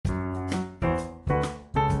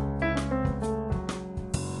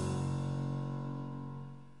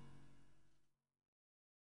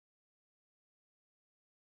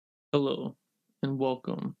Hello, and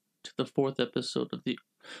welcome to the fourth episode of the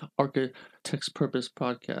Architect's Purpose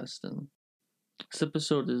podcast. And this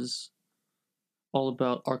episode is all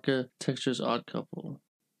about architecture's odd couple,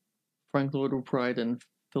 Frank Lloyd Wright and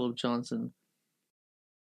Philip Johnson.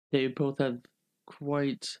 They both have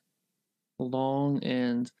quite long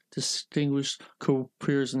and distinguished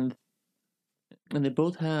careers, and they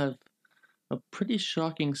both have a pretty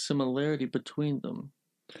shocking similarity between them.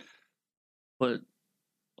 But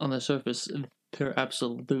on the surface, they're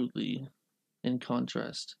absolutely in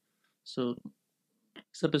contrast. So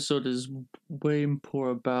this episode is way more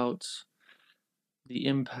about the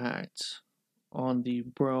impact on the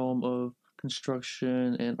realm of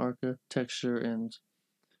construction and architecture and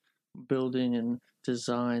building and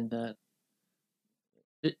design that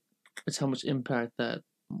it's how much impact that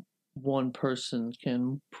one person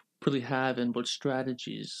can really have and what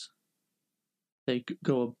strategies they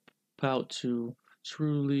go about to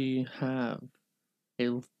truly have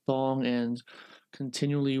a long and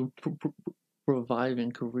continually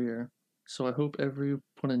reviving career. So I hope everyone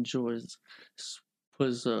enjoys. This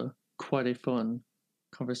was quite a fun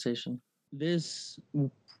conversation. This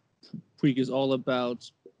week is all about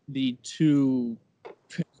the two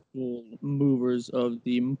principal movers of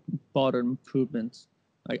the modern movement.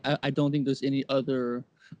 I don't think there's any other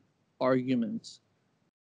arguments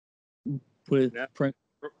with Frank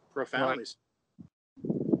profoundly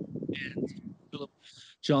and Philip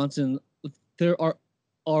Johnson. There are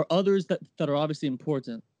others that are obviously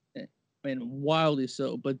important and wildly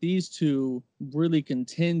so, but these two really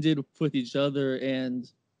contended with each other, and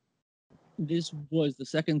this was the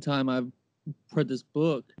second time I've read this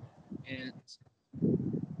book, and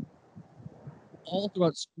all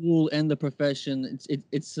throughout school and the profession,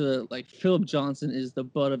 it's like Philip Johnson is the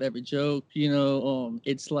butt of every joke.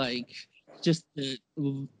 It's like just the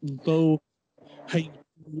low hate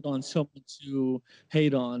on someone to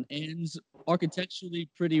hate on, and architecturally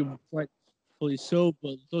pretty rightfully so.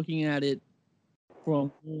 But looking at it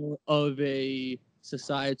from more of a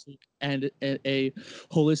societal and a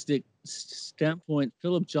holistic standpoint,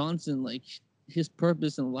 Philip Johnson, like his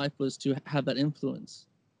purpose in life was to have that influence,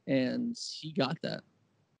 and he got that.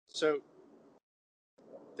 So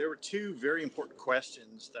there were two very important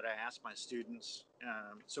questions that I asked my students.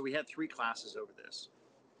 So we had 3 classes over this.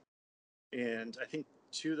 And I think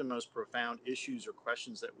two of the most profound issues or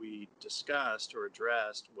questions that we discussed or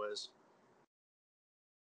addressed was,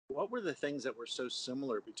 what were the things that were so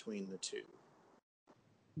similar between the two?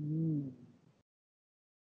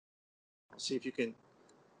 See if you can,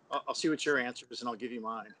 I'll see what your answer is and I'll give you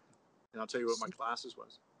mine. And I'll tell you what my classes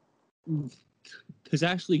was. This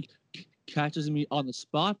actually catches me on the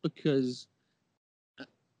spot because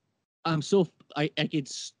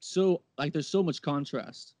it's so like there's so much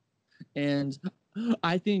contrast. And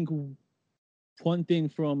I think one thing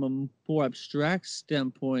from a more abstract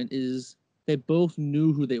standpoint is they both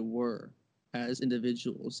knew who they were as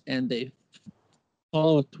individuals and they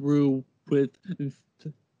followed through with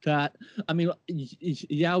that. I mean,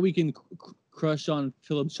 yeah, we can crush on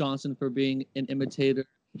Philip Johnson for being an imitator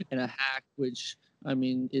and a hack, which I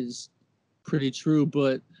mean is pretty true,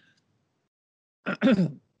 but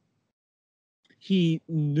he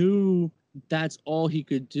knew that's all he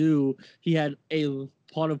could do. He had a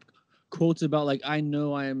lot of quotes about like, I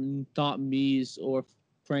know I am not Mies or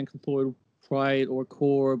Frank Lloyd Wright or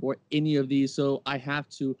Corb or any of these, so I have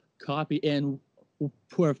to copy. And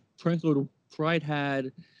where Frank Lloyd Wright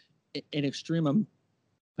had an extreme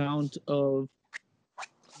amount of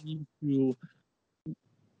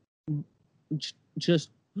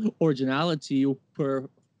just originality, where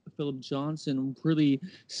Philip Johnson really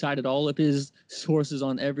cited all of his sources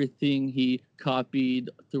on everything he copied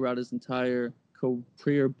throughout his entire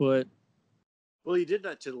career. But well, he did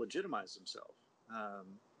that to legitimize himself.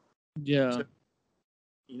 Yeah. So,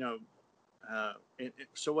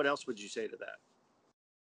 so what else would you say to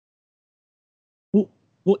that?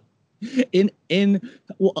 Well,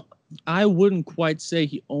 I wouldn't quite say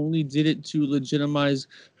he only did it to legitimize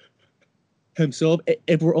himself.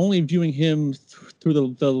 If we're only viewing him through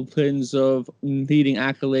the lens of needing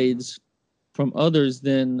accolades from others,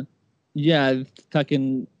 then yeah, that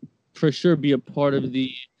can for sure be a part of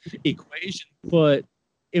the equation. But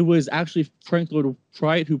it was actually Frank Lloyd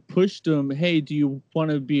Wright who pushed him. Hey, do you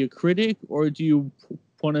want to be a critic or do you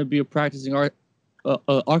want to be a practicing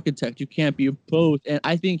architect? You can't be both. And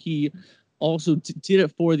I think he also did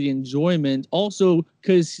it for the enjoyment. Also,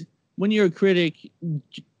 because when you're a critic,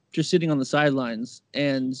 you're sitting on the sidelines,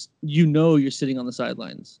 and you're sitting on the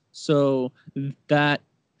sidelines. So that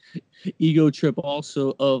ego trip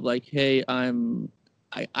also of like, hey, I'm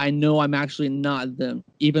I know I'm actually not them.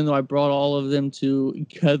 Even though I brought all of them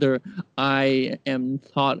together, I am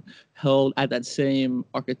held at that same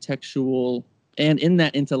architectural and in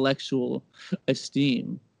that intellectual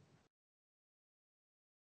esteem.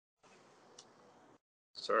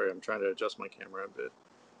 Sorry, I'm trying to adjust my camera a bit.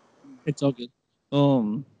 It's all good.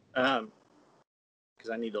 Because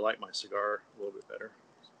I need to light my cigar a little bit better.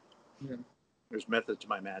 Yeah. There's method to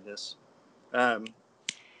my madness.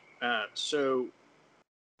 So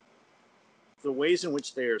the ways in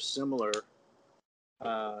which they are similar,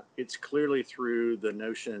 it's clearly through the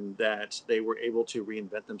notion that they were able to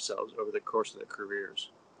reinvent themselves over the course of their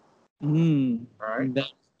careers. All right.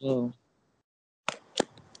 That's well.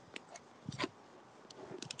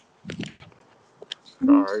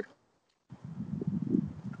 Sorry.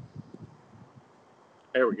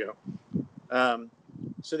 There we go.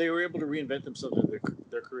 So they were able to reinvent themselves in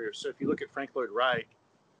their careers. So if you look at Frank Lloyd Wright,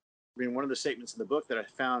 I mean, one of the statements in the book that I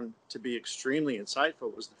found to be extremely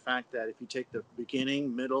insightful was the fact that if you take the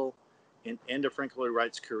beginning, middle, and end of Frank Lloyd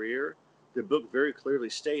Wright's career, the book very clearly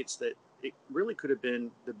states that it really could have been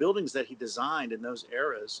the buildings that he designed in those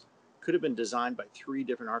eras could have been designed by 3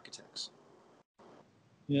 different architects.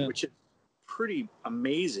 Yeah. Which is pretty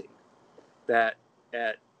amazing that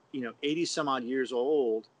at 80 some odd years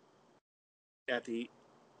old, at the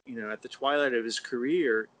twilight of his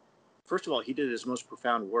career, first of all, he did his most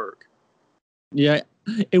profound work. Yeah,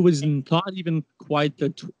 it was not even quite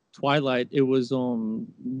the twilight. It was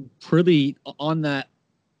pretty on that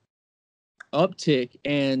uptick,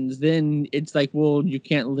 and then it's like, well, you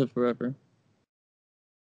can't live forever.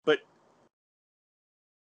 But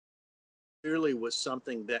clearly was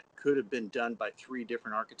something that could have been done by 3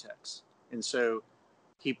 different architects. And so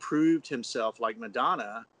he proved himself, like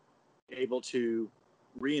Madonna, able to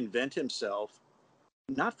reinvent himself,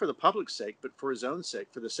 not for the public's sake, but for his own sake,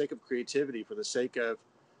 for the sake of creativity, for the sake of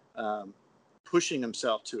pushing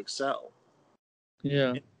himself to excel. Yeah.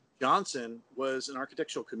 And Johnson was an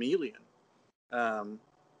architectural chameleon.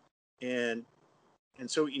 And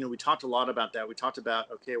so, we talked a lot about that. We talked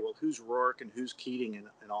about, okay, well, who's Rourke and who's Keating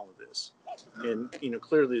and all of this. And,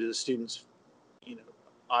 clearly the students,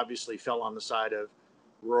 obviously fell on the side of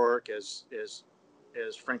Rourke as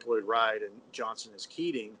Frank Lloyd Wright and Johnson as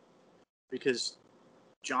Keating, because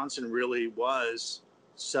Johnson really was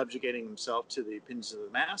subjugating himself to the opinions of the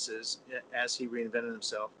masses as he reinvented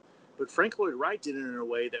himself. But Frank Lloyd Wright did it in a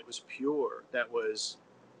way that was pure, that was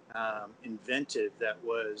inventive, that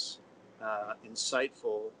was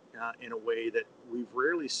insightful in a way that we've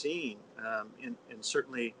rarely seen, and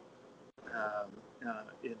certainly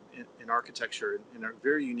in architecture in a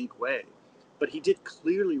very unique way. But he did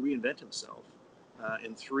clearly reinvent himself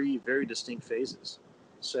in 3 very distinct phases.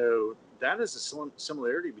 So that is a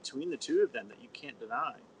similarity between the 2 of them that you can't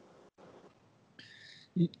deny.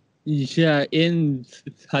 Yeah, in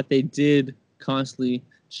that they did constantly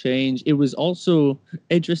change. It was also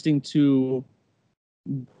interesting to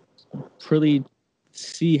really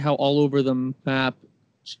see how all over the map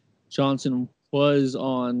Johnson was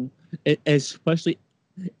on, especially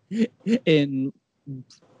in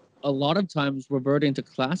a lot of times reverting to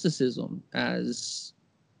classicism as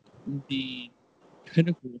the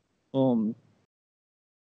pinnacle.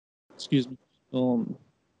 Excuse me.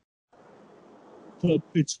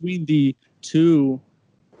 But between the 2,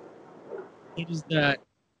 what is that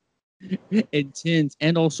intent,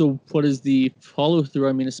 and also what is the follow through?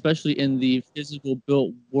 I mean, especially in the physical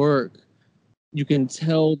built work, you can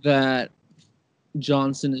tell that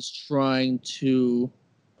Johnson is trying to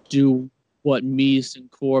do what Mies and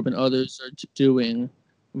Korb and others are doing.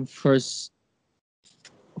 First,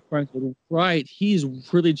 Franklin Wright, he's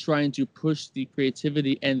really trying to push the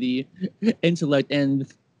creativity and the intellect,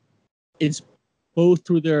 and it's both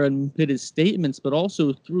through their admitted statements, but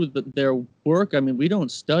also through their work. I mean, we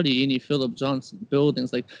don't study any Philip Johnson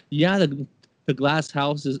buildings. Like, yeah, the glass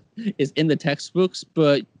house is in the textbooks,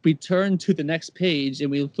 but we turn to the next page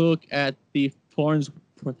and we look at the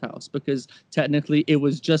Farnsworth house, because technically it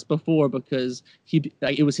was just before, because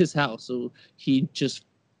it was his house, so he just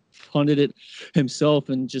funded it himself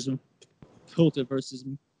and just built it, versus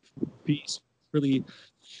Beast really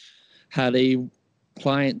had a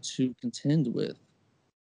client to contend with.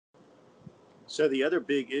 So the other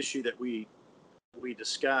big issue that we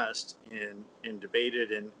discussed and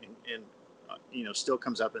debated and still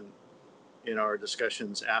comes up in our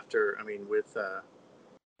discussions after, I mean, with the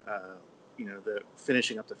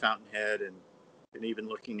finishing up the Fountainhead and even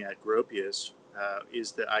looking at Gropius,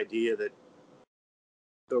 is the idea that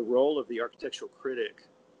the role of the architectural critic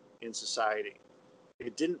in society,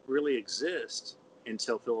 it didn't really exist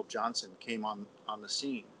until Philip Johnson came on the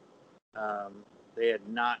scene. they had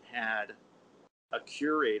not had a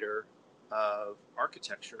curator of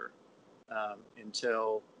architecture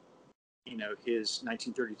until his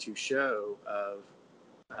 1932 show of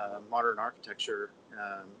modern architecture,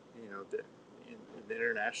 in the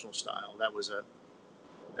international style. That was a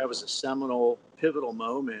seminal, pivotal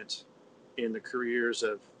moment in the careers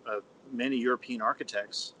of many European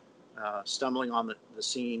architects stumbling on the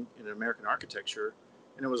scene in American architecture.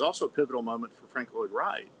 And it was also a pivotal moment for Frank Lloyd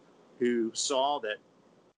Wright, who saw that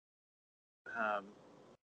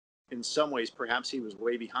in some ways perhaps he was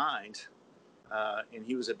way behind and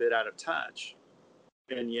he was a bit out of touch.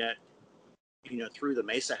 And yet, through the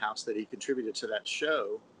Mesa House that he contributed to that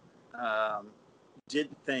show, did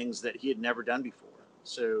things that he had never done before.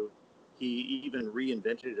 So he even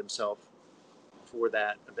reinvented himself for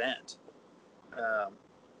that event.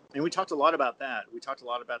 And we talked a lot about that. We talked a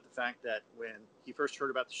lot about the fact that when he first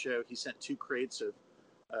heard about the show, he sent 2 crates of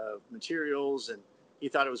materials, and he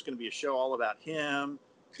thought it was going to be a show all about him.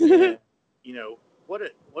 And, what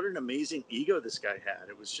an amazing ego this guy had.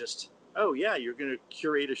 It was just, oh yeah, you're going to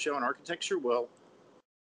curate a show on architecture? Well,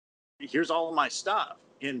 here's all of my stuff.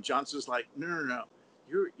 And Johnson's like, no.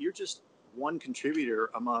 You're just one contributor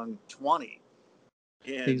among 20.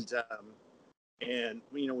 And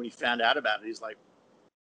when he found out about it, he's like,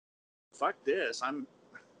 fuck this. I don't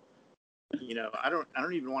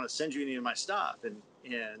even want to send you any of my stuff. And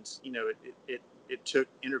it took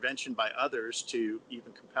intervention by others to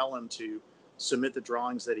even compel him to submit the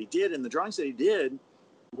drawings that he did. And the drawings that he did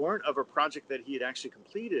weren't of a project that he had actually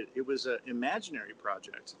completed. It was an imaginary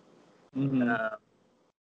project. Mm-hmm.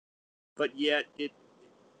 But yet it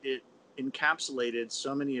encapsulated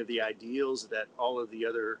so many of the ideals that all of the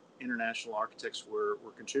other international architects were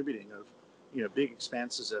contributing, of big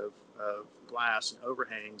expanses of glass and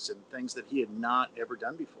overhangs and things that he had not ever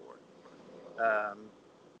done before.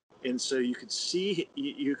 And so you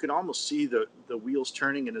could almost see the wheels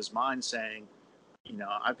turning in his mind, saying,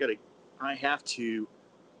 I have to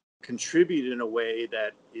contribute in a way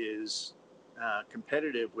that is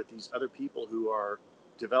competitive with these other people who are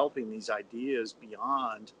developing these ideas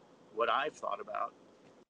beyond what I've thought about.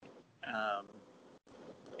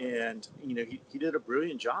 And he did a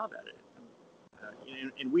brilliant job at it.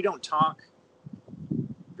 And we don't talk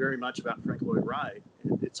very much about Frank Lloyd Wright.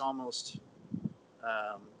 It's almost,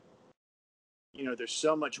 there's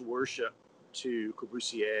so much worship to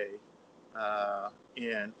Corbusier.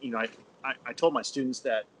 And I told my students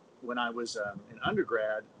that when I was in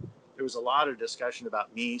undergrad, there was a lot of discussion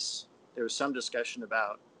about Mies. There was some discussion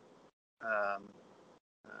about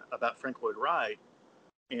Frank Lloyd Wright.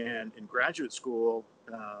 And in graduate school,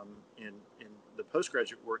 in the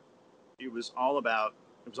postgraduate work, it was all about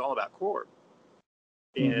Corb.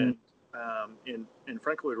 And and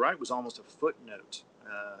Frank Lloyd Wright was almost a footnote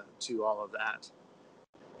to all of that.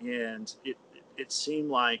 And it seemed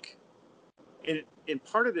like, and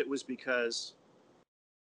part of it was because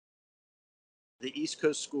the East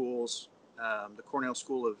Coast schools, the Cornell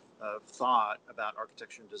School of Thought about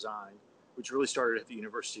architecture and design, which really started at the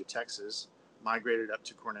University of Texas, migrated up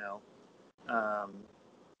to Cornell,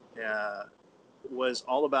 was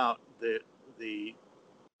all about the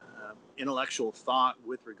intellectual thought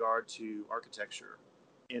with regard to architecture.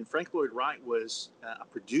 And Frank Lloyd Wright was a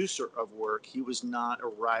producer of work. He was not a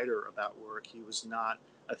writer about work. He was not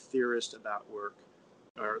a theorist about work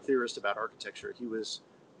or a theorist about architecture. He was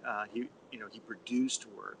he produced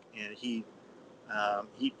work, and he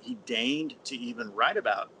deigned to even write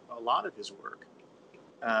about a lot of his work.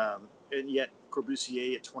 And yet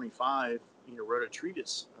Corbusier at 25, wrote a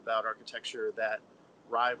treatise about architecture that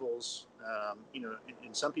rivals,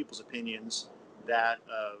 in some people's opinions, that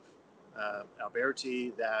of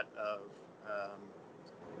Alberti, that of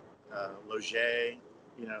Loget,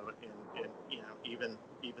 and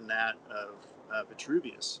even that of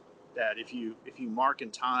Vitruvius. That if you mark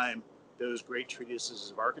in time those great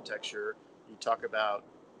treatises of architecture, you talk about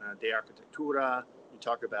De Architectura, you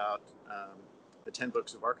talk about the 10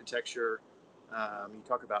 books of architecture, you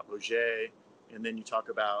talk about Loget, and then you talk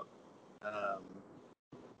about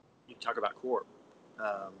Corb,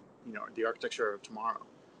 the architecture of tomorrow.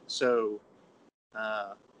 So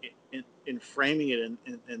in framing it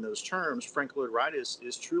in those terms, Frank Lloyd Wright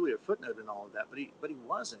is truly a footnote in all of that, but he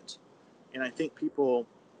wasn't. And I think people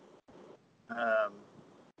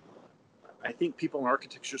in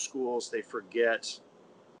architecture schools, they forget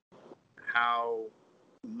how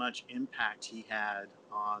much impact he had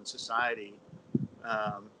on society,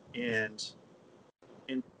 and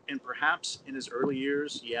perhaps in his early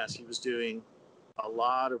years, yes, he was doing a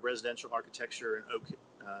lot of residential architecture in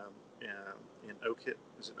Oak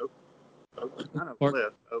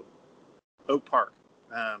Cliff, Oak Park,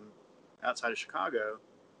 outside of Chicago.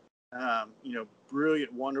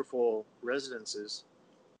 Brilliant, wonderful residences,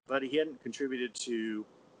 but he hadn't contributed to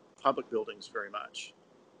public buildings very much.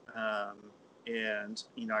 And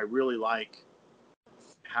I really like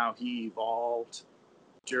how he evolved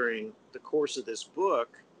during the course of this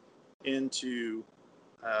book into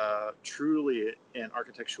truly an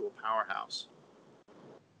architectural powerhouse.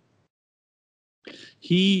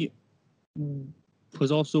 He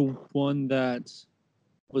was also one that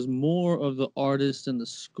was more of the artist and the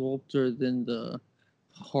sculptor than the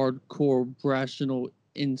hardcore, rational,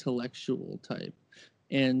 intellectual type.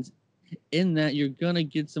 And in that, you're gonna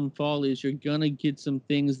get some follies. You're gonna get some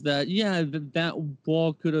things that, that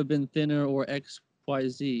wall could have been thinner or X, Y,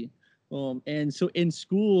 Z. And so in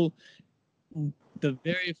school, the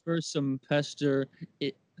very first semester,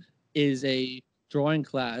 it is a drawing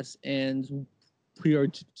class, and we are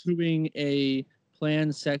doing a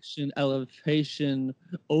plan section, elevation,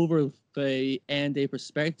 overlay, and a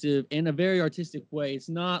perspective in a very artistic way. It's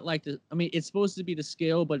not like it's supposed to be the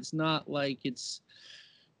scale, but it's not like it's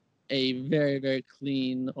a very, very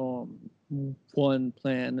clean one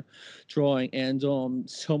plan drawing. And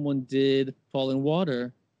someone did fall in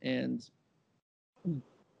water, and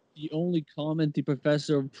the only comment the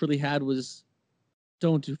professor really had was,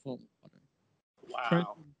 "Don't do fall in water."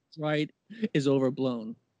 Wow. Wright is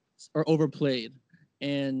overblown or overplayed,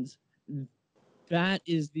 and that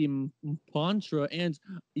is the mantra. And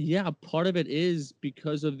part of it is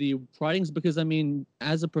because of the writings, because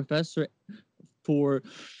as a professor for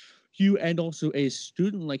you and also a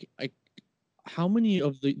student, like how many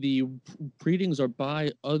of the readings are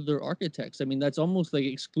by other architects? That's almost like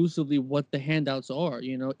exclusively what the handouts are.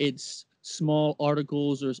 It's small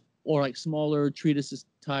articles or like smaller treatises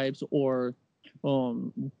types or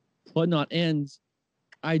whatnot. And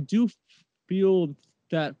I do feel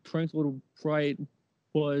that Frank Lloyd Wright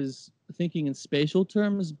was thinking in spatial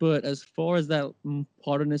terms, but as far as that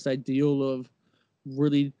modernist ideal of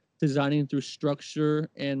really designing through structure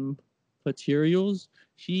and materials,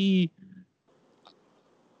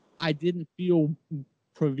 I didn't feel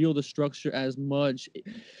reveal the structure as much.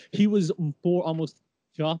 He was more almost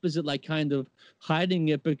the opposite, like kind of hiding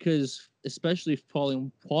it, because especially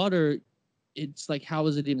falling water, it's like, how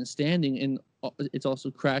is it even standing? And it's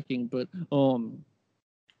also cracking, but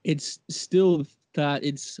it's still that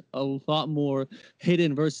it's a lot more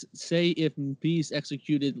hidden versus, say, if Beast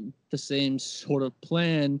executed the same sort of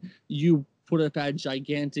plan, you would have had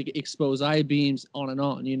gigantic exposed I-beams on and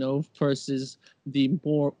on, versus the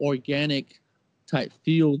more organic type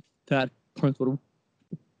field that Prince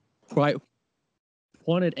Wright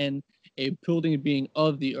wanted, and a building being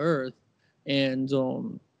of the earth, and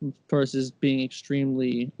versus being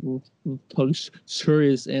extremely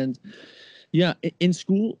luxurious. And in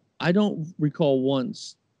school, I don't recall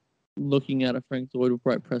once looking at a Frank Lloyd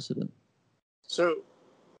Wright precedent. So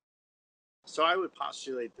I would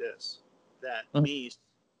postulate this, that Mies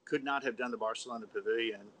could not have done the Barcelona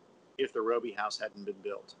Pavilion if the Roby House hadn't been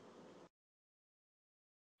built.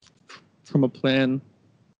 From a planning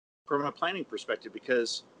perspective,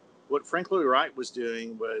 because what Frank Lloyd Wright was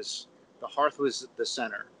doing was the hearth was at the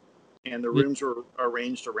center, and the rooms were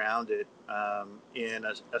arranged around it in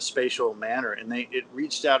a spatial manner, and it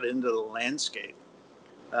reached out into the landscape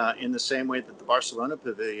in the same way that the Barcelona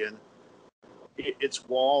Pavilion, its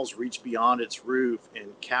walls reach beyond its roof and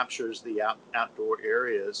captures the outdoor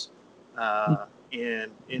areas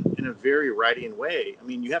in a very Wrightian way.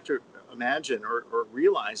 You have to imagine or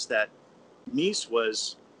realize that Mies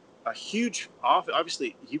was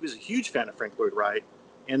obviously he was a huge fan of Frank Lloyd Wright,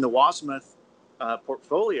 and the Wasmuth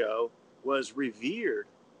portfolio was revered.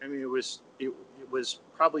 It was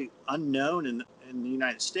probably unknown in the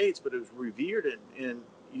United States, but it was revered in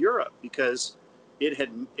Europe because it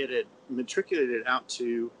had matriculated out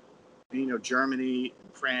to Germany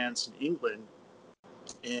and France and England,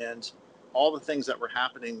 and all the things that were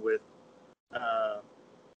happening with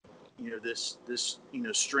this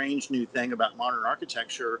strange new thing about modern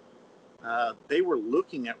architecture. They were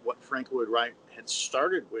looking at what Frank Lloyd Wright had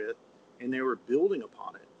started with, and they were building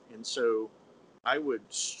upon it. And so I would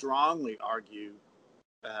strongly argue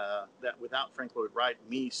that without Frank Lloyd Wright,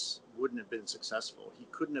 Mies wouldn't have been successful. He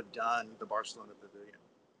couldn't have done the Barcelona Pavilion.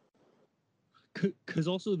 Because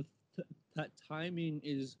also that timing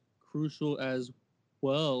is crucial as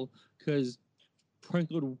well, because Frank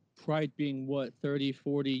Lloyd Wright being 30,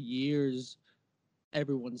 40 years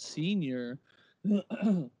everyone's senior,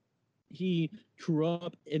 he grew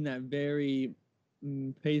up in that very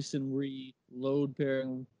masonry load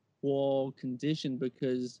bearing wall condition,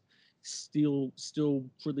 because still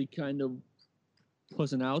really kind of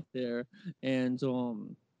wasn't out there, and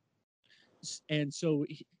so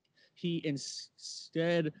he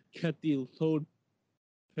instead kept the load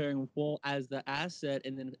bearing wall as the asset,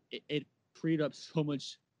 and then it freed up so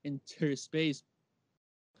much interior space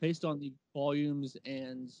based on the volumes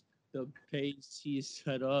and the pace he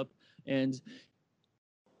set up, and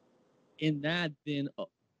in that, then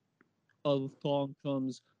a song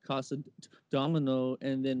comes Casa Domino,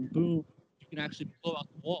 and then boom, you can actually blow out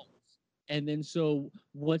the walls. And then so,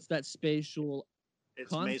 what's that spatial It's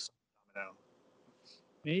concept? Mason Domino. Sorry.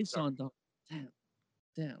 Mason Domino.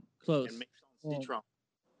 Damn, And close. Mason Citron.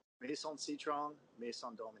 Mason Citron,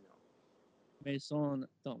 Mason Domino. Mason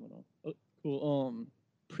Domino. Oh, cool.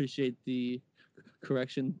 Appreciate the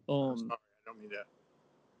correction. I'm sorry, I don't mean to.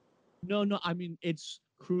 No. I mean, it's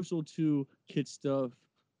crucial to kid stuff.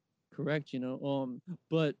 Correct.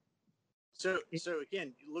 But So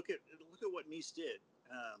again, look at what Nice did.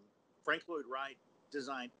 Frank Lloyd Wright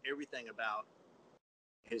designed everything about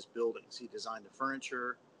his buildings. He designed the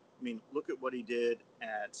furniture. I mean, look at what he did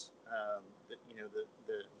at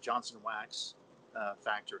the Johnson Wax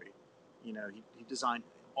factory. He designed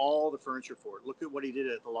all the furniture for it. Look at what he did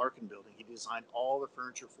at the Larkin building. He designed all the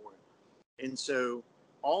furniture for it. And so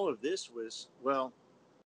all of this was, well,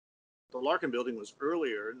 the Larkin building was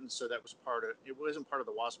earlier, and so that was it wasn't part of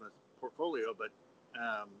the Wasmuth portfolio, but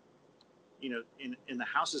in the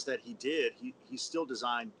houses that he did, he still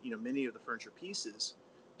designed, many of the furniture pieces.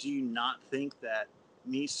 Do you not think that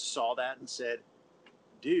Nice saw that and said,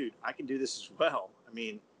 dude, I can do this as well? I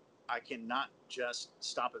mean, I can not just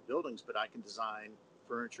stop at buildings, but I can design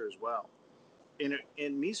furniture as well. And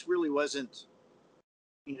Nice really wasn't,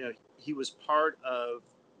 he was part of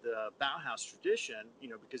the Bauhaus tradition,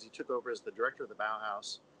 because he took over as the director of the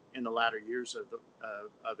Bauhaus in the latter years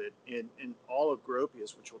of it. In all of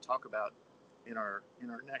Gropius, which we'll talk about in our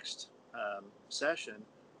next session,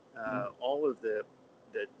 all of the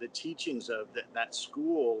teachings of that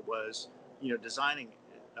school was, designing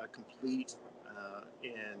a complete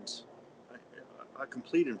and a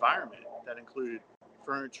complete environment that included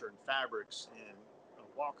furniture and fabrics and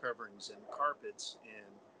wall coverings and carpets and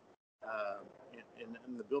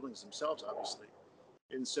the buildings themselves, obviously.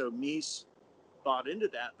 And so Mies bought into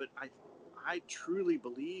that, but I truly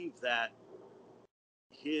believe that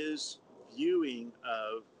his viewing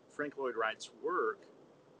of Frank Lloyd Wright's work,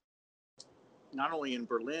 not only in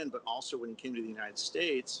Berlin, but also when he came to the United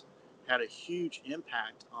States, had a huge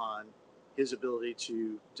impact on his ability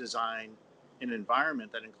to design an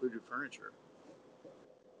environment that included furniture.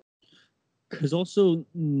 Because also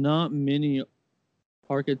not many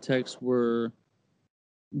architects were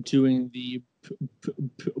doing the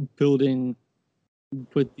building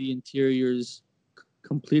with the interiors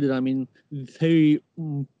completed. I mean, they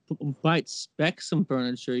might spec some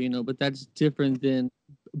furniture, but that's different than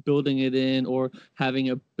building it in or having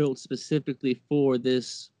it built specifically for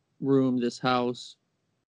this room, this house,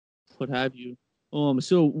 what have you.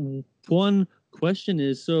 So one question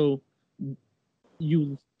is, so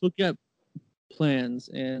you look at plans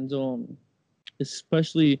and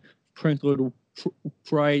especially Frank Lloyd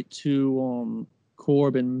Wright to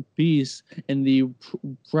Corb and Beast and the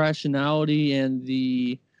rationality and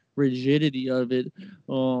the rigidity of it.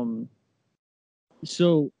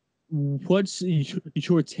 So what's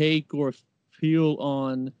your take or feel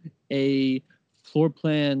on a floor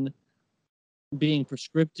plan being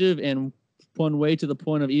prescriptive and one way to the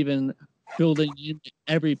point of even building in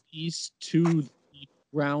every piece to the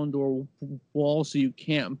ground or wall so you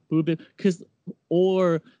can't move it?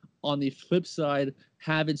 Or on the flip side,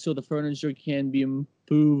 have it so the furniture can be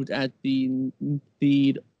moved at the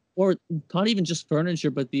need, or not even just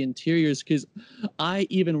furniture, but the interiors. Because I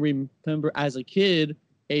even remember as a kid,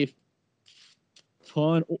 a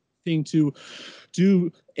fun thing to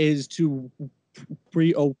do is to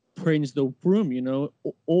rearrange the room,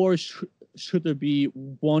 or should there be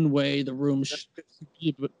one way the room should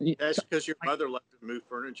be? That's because your mother loved to move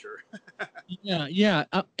furniture. Yeah.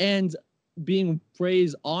 And being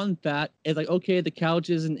praised on that is like, okay, the couch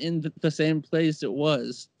isn't in the same place it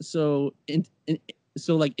was. So,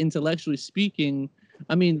 so like intellectually speaking,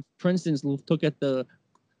 I mean, for instance, look at the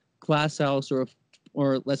Glass House, or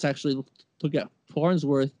let's actually look at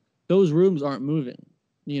Farnsworth. Those rooms aren't moving.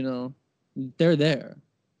 They're there.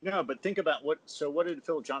 No, but think about what did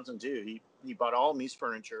Philip Johnson do? He bought all Mies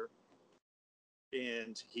furniture,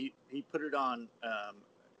 and he put it on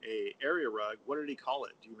a area rug. What did he call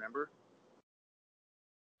it? Do you remember?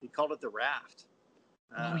 He called it the Raft.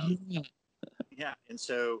 Yeah. Yeah, and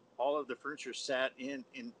so all of the furniture sat in,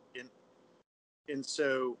 and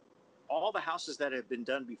so all the houses that had been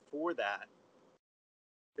done before that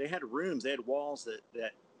they had rooms, they had walls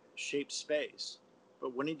that shaped space.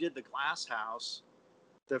 But when he did the glass house,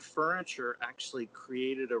 the furniture actually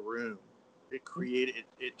created a room.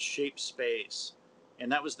 It shaped space,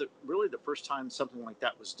 and that was really the first time something like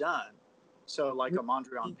that was done. So, like a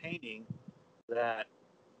Mondrian painting that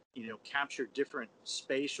captured different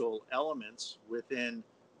spatial elements within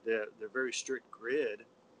the very strict grid.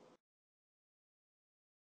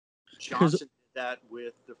 Because Johnson did that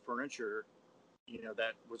with the furniture,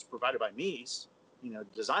 that was provided by Mies,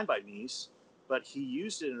 designed by Mies, but he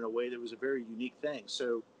used it in a way that was a very unique thing.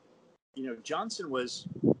 So, Johnson was,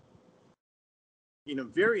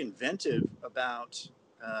 very inventive about.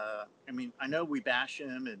 I know we bash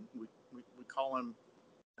him and we call him,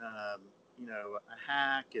 a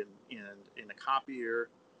hack and a copier,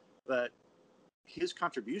 but his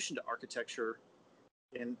contribution to architecture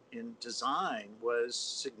in design was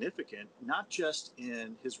significant, not just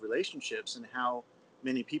in his relationships and how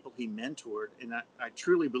many people he mentored. And I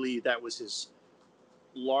truly believe that was his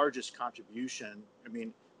largest contribution. I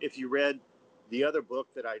mean, if you read the other book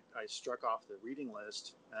that I struck off the reading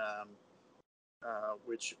list,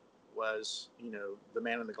 which was, The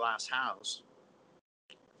Man in the Glass House,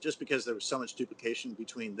 just because there was so much duplication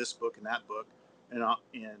between this book and that book, and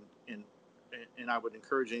and and I would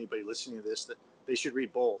encourage anybody listening to this that they should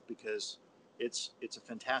read both, because it's a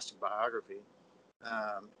fantastic biography.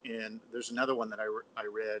 And there's another one that I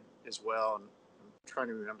read as well, and I'm trying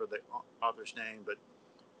to remember the author's name, but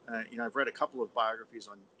I've read a couple of biographies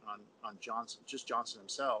on Johnson, just Johnson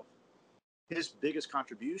himself. His biggest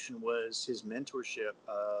contribution was his mentorship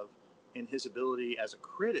of and his ability as a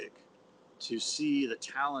critic to see the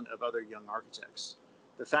talent of other young architects.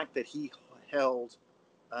 The fact that he held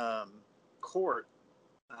court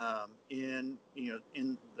in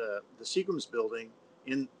the Seagram's building,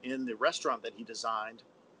 in the restaurant that he designed,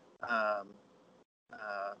 um,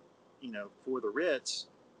 for the Ritz,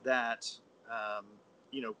 that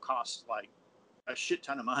cost like a shit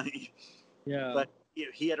ton of money. yeah, But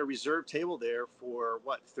he had a reserved table there for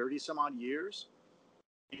what, 30 some odd years,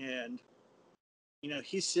 and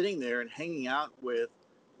he's sitting there and hanging out with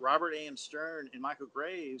Robert A.M. Stern and Michael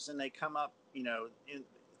Graves, and they come up,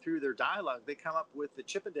 through their dialogue, they come up with the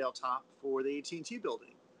Chippendale top for the AT&T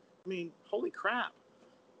building. I mean, holy crap!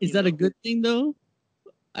 is that a good thing though?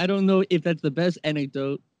 I don't know if that's the best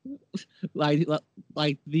anecdote. like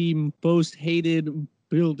like the most hated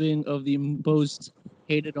building of the most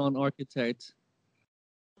hated on architect.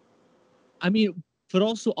 I mean, but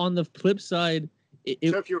also on the flip side,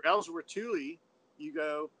 so if you're Ellsworth Tooley, you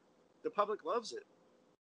go, the public loves it,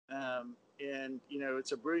 and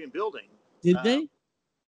it's a brilliant building. Did they?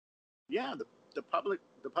 Yeah, the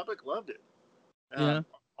public loved it. Yeah.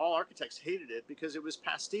 All architects hated it because it was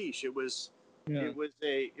pastiche. It was Yeah.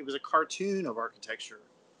 it was a cartoon of architecture,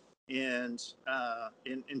 and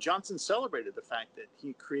Johnson celebrated the fact that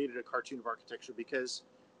he created a cartoon of architecture because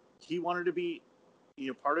he wanted to be,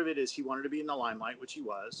 part of it is he wanted to be in the limelight, which he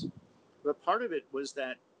was, but part of it was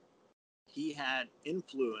that he had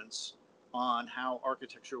influence on how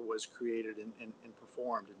architecture was created and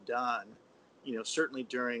performed and done. Certainly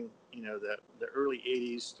during the early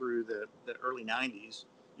 80s through the early 90s.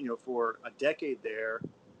 For a decade there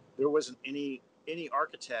wasn't any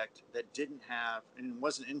architect that didn't have and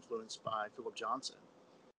wasn't influenced by Philip Johnson.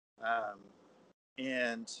 Um,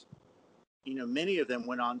 and many of them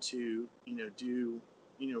went on to do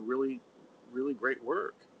really great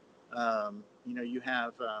work. You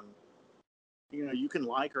have you can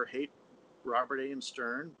like or hate Robert A.M.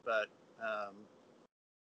 Stern, but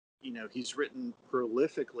he's written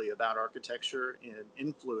prolifically about architecture and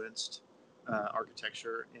influenced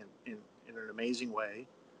architecture in an amazing way.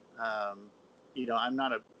 I'm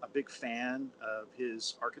not a big fan of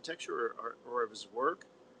his architecture or of his work,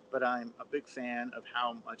 but I'm a big fan of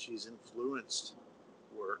how much he's influenced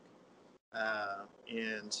work.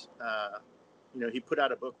 And he put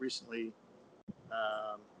out a book recently.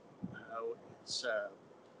 Um, it's uh,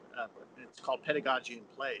 it's called Pedagogy in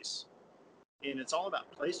Place, and it's all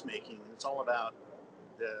about placemaking, and it's all about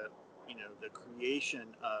the the creation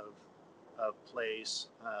of place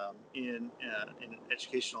in an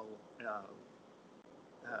educational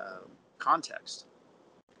uh, context.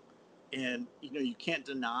 And you can't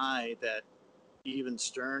deny that even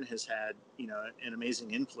Stern has had an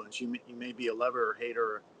amazing influence. You may be a lover or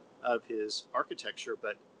hater of his architecture,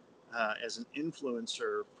 but as an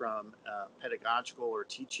influencer from pedagogical or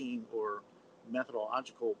teaching or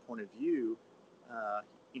methodological point of view,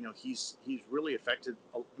 he's really affected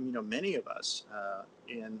many of us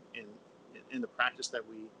in the practice that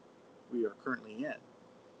we are currently in.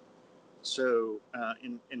 So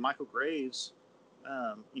in Michael Graves,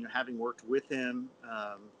 having worked with him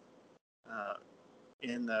uh,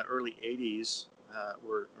 in the early 80s,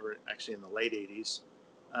 or actually in the late 80s,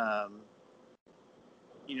 um,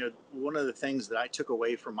 one of the things that I took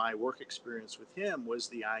away from my work experience with him was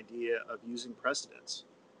the idea of using precedents.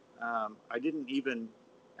 I didn't even,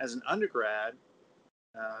 as an undergrad,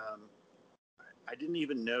 um, I didn't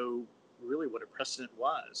even know really what a precedent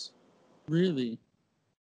was. Really?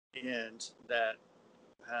 And that,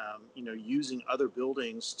 using other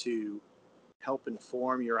buildings to help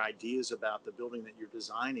inform your ideas about the building that you're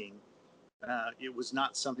designing, it was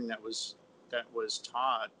not something that was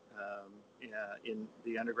taught in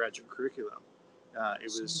the undergraduate curriculum.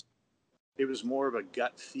 It was more of a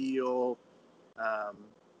gut feel, um,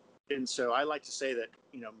 and so I like to say that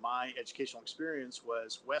my educational experience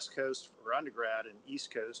was West Coast for undergrad and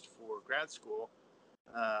East Coast for grad school.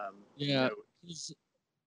 Um, you Yeah. know,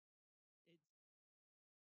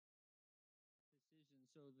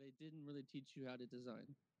 So they didn't really teach you how to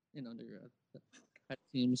design in undergrad. That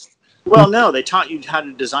seems. well, no, they taught you how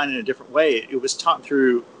to design in a different way. It was taught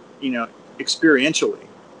through, experientially.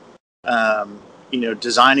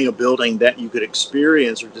 Designing a building that you could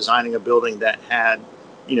experience, or designing a building that had,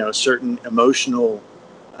 certain emotional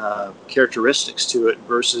characteristics to it,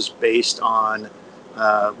 versus based on,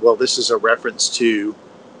 well, this is a reference to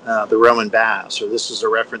the Roman baths, or this is a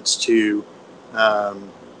reference to, um,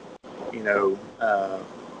 you know, uh,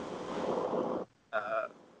 uh,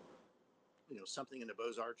 something in the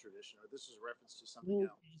Beaux-Arts tradition, or this is a reference to something Well,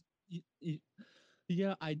 else.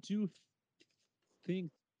 yeah, I do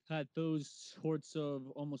think that those sorts of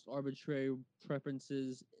almost arbitrary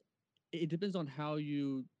preferences, it depends on how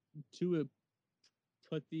you do it,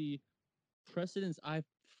 but the precedents I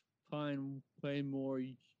find way more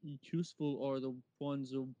useful are the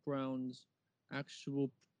ones around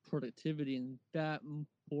actual productivity, and that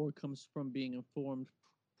more comes from being informed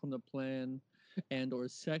from the plan and or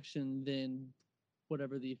section than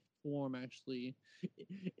whatever the form actually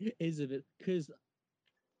is of it. Because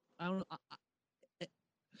I don't,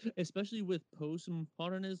 especially with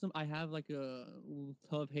postmodernism, I have like a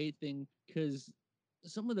love hate thing because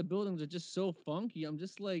some of the buildings are just so funky. I'm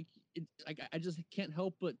just like, I just can't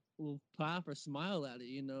help but laugh or smile at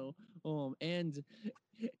it. And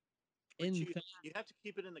But in you have to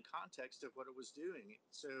keep it in the context of what it was doing.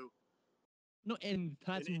 So, no, and and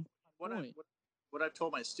that's my what I point. what I've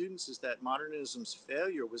told my students is that modernism's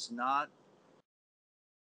failure was not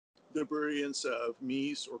the brilliance of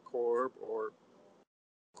Mies or Korb or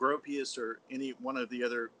Gropius or any one of the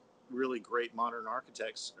other really great modern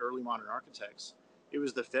architects, early modern architects. It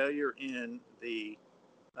was the failure in the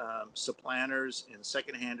supplanters and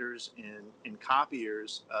secondhanders and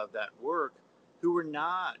copiers of that work, who were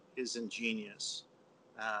not as ingenious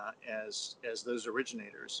as those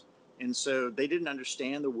originators. And so they didn't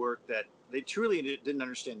understand the work, that they truly didn't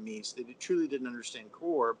understand Mies. They truly didn't understand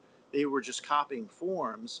Korb. They were just copying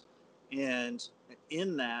forms. And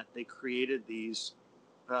in that, they created these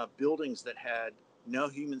buildings that had no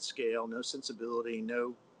human scale, no sensibility,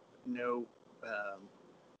 no um,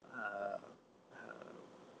 uh,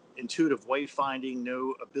 intuitive wayfinding,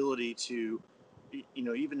 no ability to,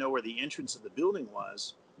 even know where the entrance of the building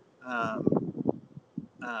was.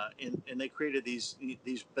 And they created these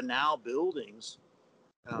banal buildings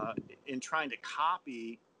in trying to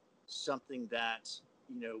copy something that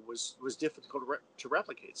was difficult to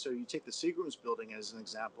replicate. So you take the Seagram's building as an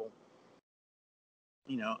example.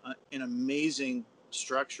 An amazing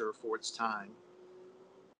structure for its time.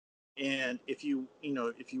 And if you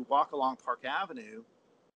walk along Park Avenue,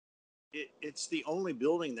 it's the only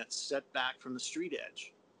building that's set back from the street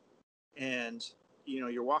edge. And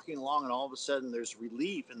you're walking along, and all of a sudden there's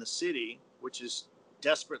relief in the city, which is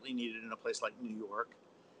desperately needed in a place like New York.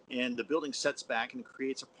 And the building sets back and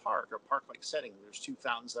creates a park-like setting. There's two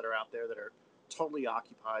fountains that are out there that are totally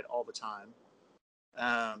occupied all the time.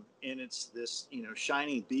 And it's this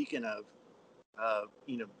shining beacon of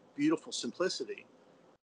beautiful simplicity.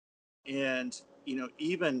 And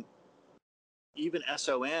even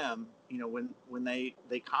SOM, when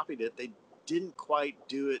they copied it, they didn't quite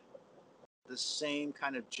do it the same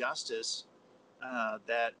kind of justice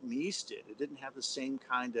that Mies did. It didn't have the same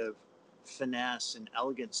kind of finesse and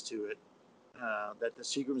elegance to it that the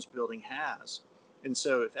Seagram's building has. And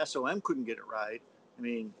so if SOM couldn't get it right, I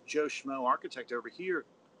mean, Joe Schmo, architect over here,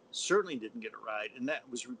 certainly didn't get it right, and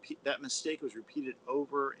that mistake was repeated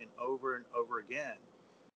over and over and over again.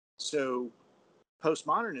 So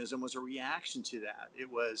postmodernism was a reaction to that. It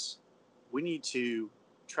was, we need to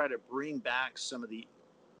try to bring back some of the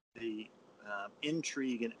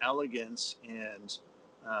intrigue and elegance and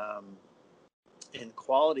um, and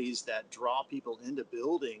qualities that draw people into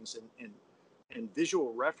buildings, and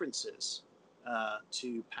visual references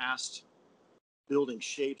to past building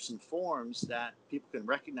shapes and forms that people can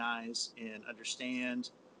recognize and understand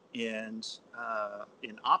and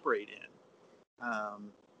operate in.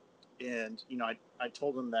 And I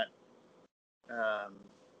told them that um,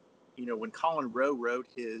 when Colin Rowe wrote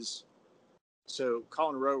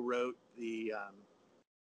Colin Rowe wrote the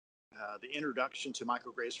introduction to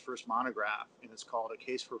Michael Gray's first monograph, and it's called A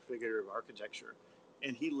Case for Figurative Architecture.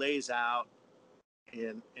 And he lays out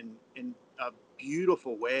in a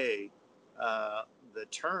beautiful way the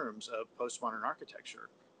terms of postmodern architecture.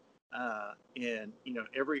 And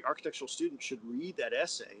every architectural student should read that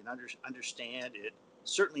essay and understand it,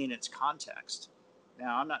 certainly in its context.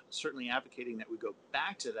 Now, I'm not certainly advocating that we go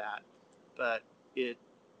back to that, but it,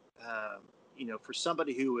 for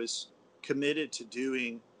somebody who was committed to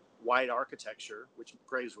doing white architecture, which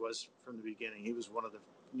Graves was from the beginning, he was one of the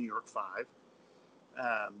New York Five.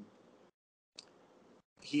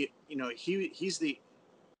 He's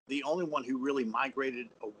the only one who really migrated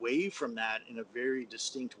away from that in a very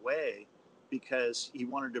distinct way, because he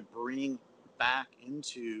wanted to bring back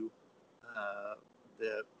into uh,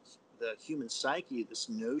 the human psyche this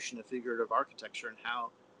notion of figurative architecture and how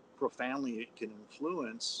profoundly it can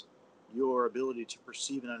influence your ability to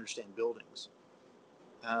perceive and understand buildings.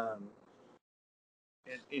 Um,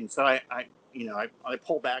 and so I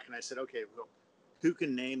pulled back and I said, okay, well, who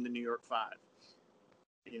can name the New York Five?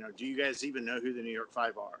 Do you guys even know who the New York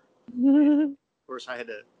Five are? And of course, I had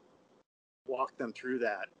to walk them through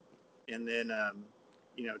that. And then,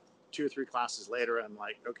 2 or 3 classes later, I'm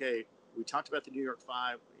like, okay, we talked about the New York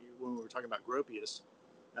Five when we were talking about Gropius.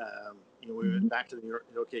 We went back to the New York.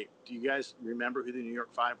 Okay, do you guys remember who the New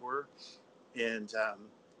York Five were? And,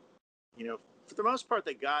 for the most part,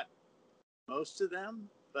 they got most of them,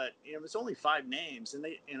 but it's only 5 names.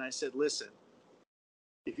 And I said, listen,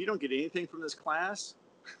 if you don't get anything from this class,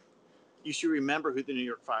 you should remember who the New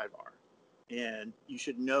York Five are, and you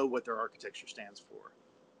should know what their architecture stands for,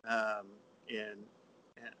 and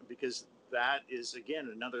because that is,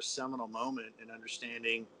 again, another seminal moment in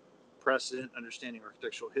understanding precedent, understanding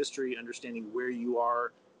architectural history, understanding where you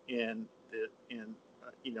are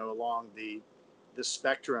along the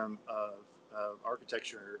spectrum of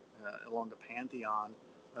architecture, along the pantheon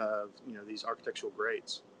of these architectural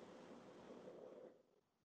greats.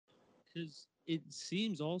 Because it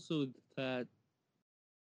seems also that,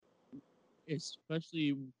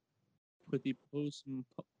 especially with the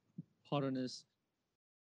postmodernists,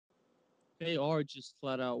 they are just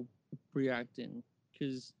flat out reacting.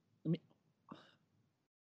 Because I mean,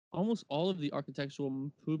 almost all of the architectural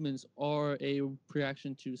improvements are a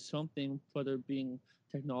reaction to something, whether it being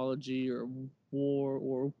technology or war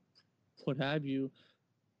or what have you.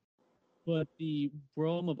 But the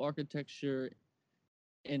realm of architecture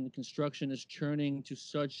and construction is churning to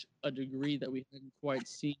such a degree that we hadn't quite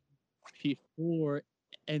seen before.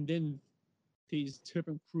 And then these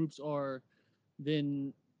different groups are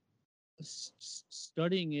then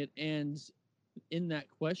studying it, and in that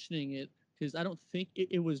questioning it, because I don't think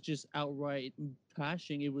it was just outright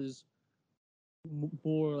bashing. It was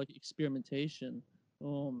more like experimentation.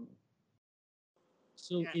 Um,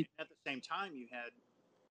 so Yeah, it at the same time, you had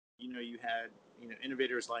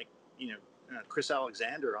innovators like Chris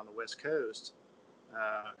Alexander on the West Coast,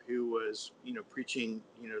 who was preaching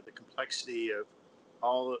the complexity of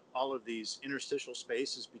all of these interstitial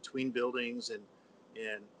spaces between buildings, and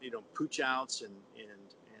pooch outs and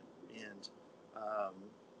um,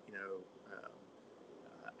 you know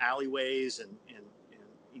alleyways, and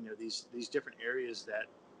these different areas that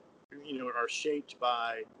are shaped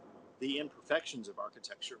by the imperfections of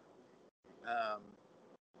architecture. Um,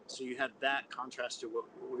 so you had that contrast to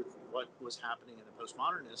what was happening in the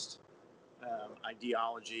postmodernist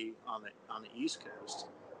ideology on the East Coast,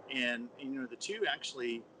 and the two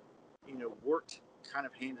actually worked kind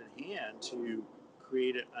of hand in hand to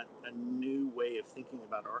create a new way of thinking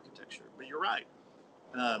about architecture. But you're right.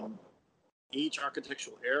 Um, each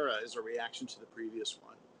architectural era is a reaction to the previous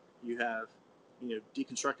one. You have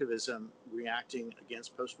deconstructivism reacting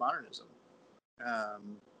against postmodernism,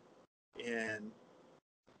 um, and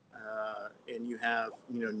and you have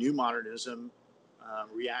new modernism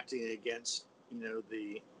reacting against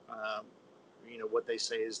the what they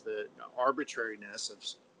say is the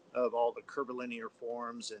arbitrariness of all the curvilinear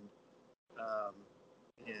forms um,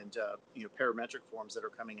 and parametric forms that are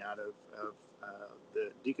coming out of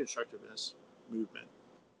the deconstructivist movement.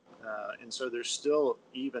 And so there's still,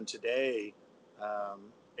 even today,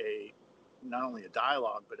 a not only a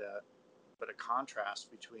dialogue but a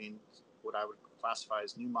contrast between what I would classify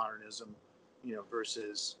as new modernism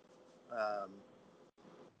versus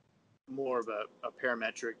more of a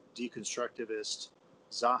parametric deconstructivist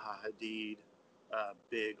Zaha Hadid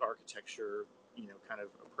big architecture, kind of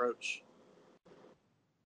approach.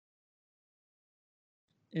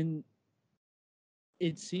 And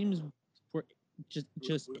it seems for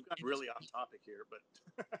we've gotten really off topic here, but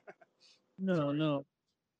no,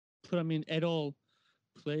 but I mean it all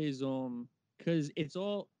plays because it's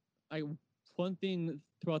all one thing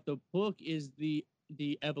throughout the book is the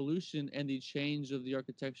evolution and the change of the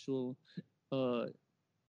architectural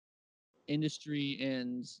industry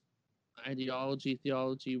and ideology,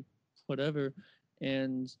 theology, whatever,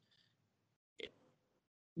 and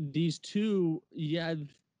these two,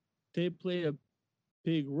 they play a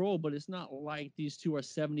big role, but it's not like these two are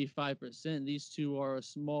 75%. These two are a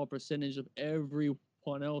small percentage of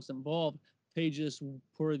everyone else involved. They just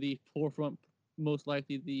were the forefront, most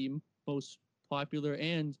likely the most popular,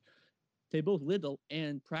 and they both lived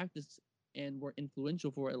and practiced and were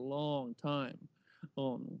influential for a long time.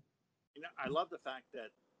 I love the fact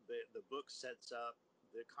that the book sets up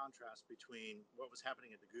the contrast between what was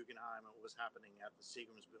happening at the Guggenheim and what was happening at the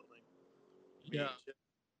Seagram's building.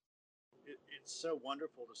 It's so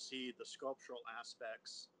wonderful to see the sculptural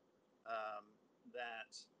aspects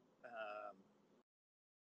that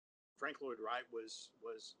Frank Lloyd Wright was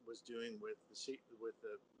doing with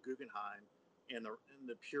the Guggenheim, and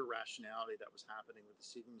the pure rationality that was happening with the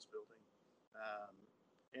Seagram's building,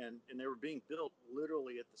 and they were being built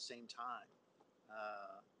literally at the same time,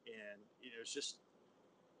 and it's just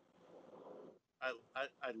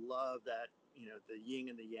I love that, the yin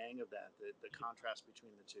and the yang of that, the contrast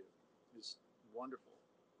between the two is wonderful.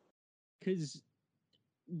 Because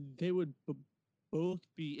they would both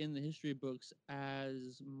be in the history books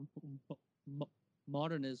as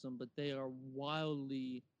modernism, but they are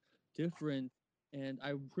wildly different. And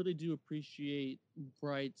I really do appreciate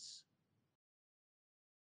Wright's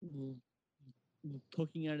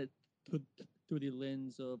looking at it through the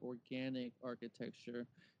lens of organic architecture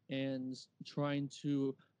and trying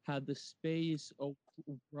to have the space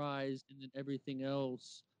rise and then everything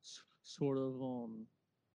else sort of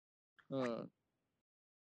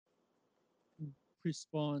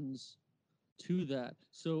responds to that.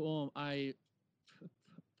 So I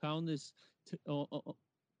found this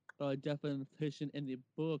definition in the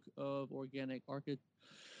book of organic architecture,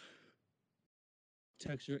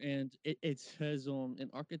 and it says an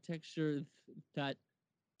architecture that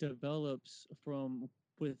develops from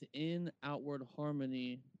within outward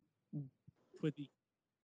harmony with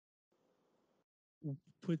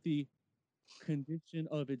the condition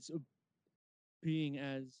of its being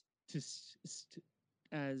as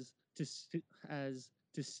as as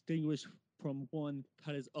distinguished from one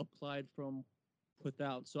that is applied from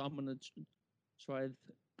without. So I'm gonna try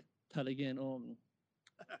that again.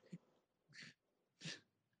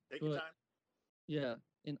 Take your time. Yeah,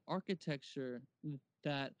 an architecture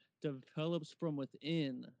that develops from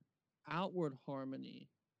within outward harmony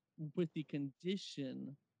with the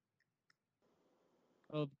condition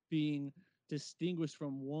of being distinguished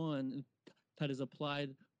from one that is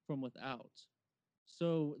applied from without.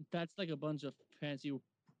 So that's like a bunch of fancy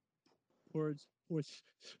words for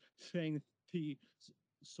saying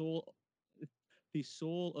soul the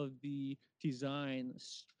soul of the design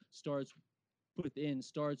starts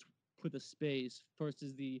starts with a space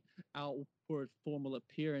versus the outward formal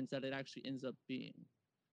appearance that it actually ends up being.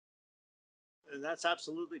 And that's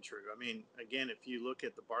absolutely true. I mean, again, if you look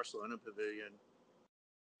at the Barcelona pavilion,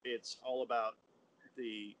 it's all about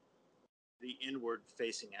the inward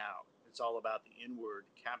facing out. It's all about the inward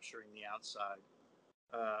capturing the outside,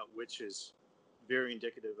 which is very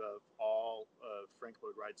indicative of all of Frank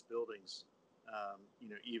Lloyd Wright's buildings.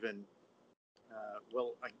 Even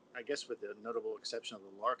I guess with the notable exception of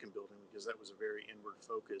the Larkin building, because that was a very inward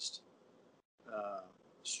focused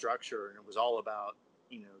structure, and it was all about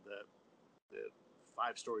the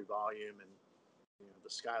 5-story volume and the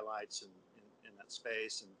skylights and that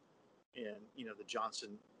space and the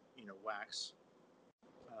Johnson wax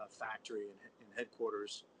factory and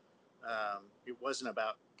headquarters. It wasn't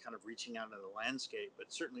about kind of reaching out into the landscape,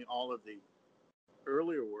 but certainly all of the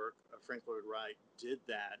earlier work of Frank Lloyd Wright did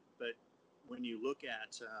that. But when you look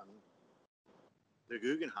at the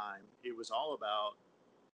Guggenheim, it was all about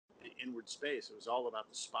the inward space. It was all about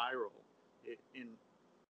the spiral.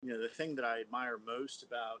 The thing that I admire most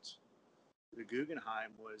about the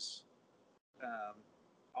Guggenheim was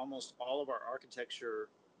almost all of our architecture,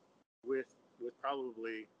 with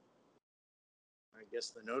probably, I guess,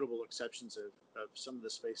 the notable exceptions of some of the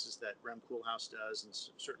spaces that Rem Koolhaas does, and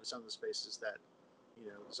certainly some of the spaces that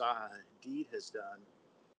Zaha Hadid has done.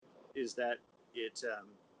 is that it,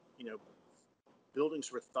 you know,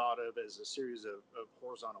 buildings were thought of as a series of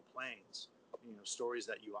horizontal planes, stories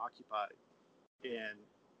that you occupied. And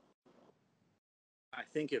I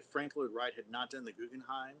think if Frank Lloyd Wright had not done the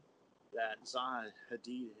Guggenheim, that Zaha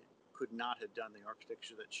Hadid could not have done the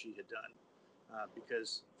architecture that she had done,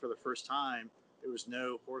 because for the first time there was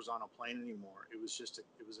no horizontal plane anymore. It was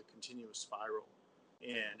a continuous spiral,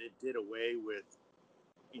 and it did away with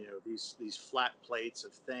these flat plates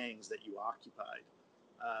of things that you occupied,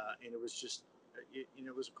 and it was just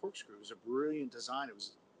it was a corkscrew. It was a brilliant design. It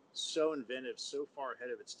was so inventive, so far ahead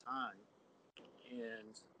of its time,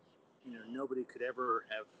 and nobody could ever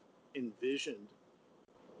have envisioned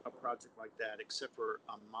a project like that except for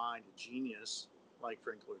a mind, a genius like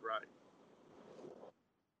Frank Lloyd Wright.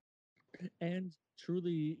 And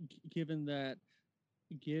truly, given that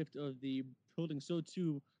gift of the building, so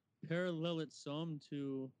to parallel it some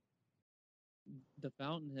to the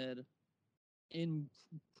Fountainhead, in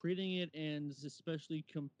treating it and especially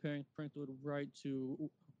comparing Frank Lloyd Wright to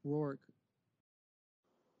Rourke,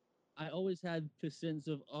 I always had the sense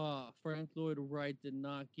of, Frank Lloyd Wright did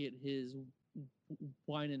not get his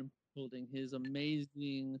wine and building, his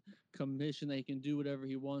amazing commission that he can do whatever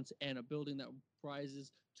he wants, and a building that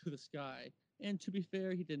rises to the sky. And to be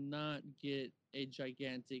fair, he did not get a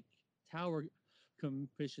gigantic tower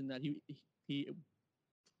commission that he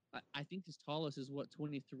I think his tallest is what,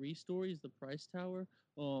 23 stories, the Price Tower.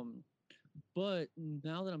 Um, but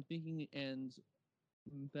now that I'm thinking and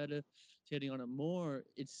meditating on it more,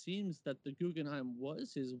 it seems that the Guggenheim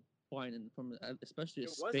was his wine, from especially a It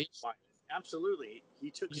was space. wide. Absolutely.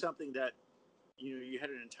 He took something that, you had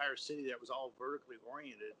an entire city that was all vertically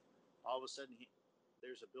oriented. All of a sudden,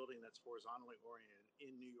 there's a building that's horizontally oriented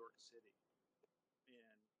in New York City. And what the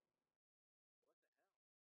hell?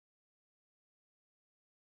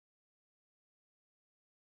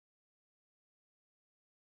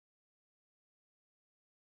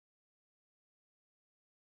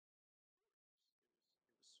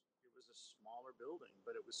 It was a smaller building,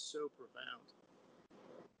 but it was so profound.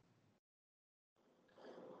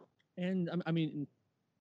 And I mean,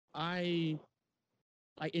 I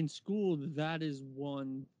in school, that is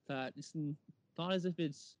one that it's not as if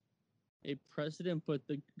it's a precedent, but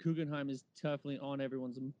the Guggenheim is definitely on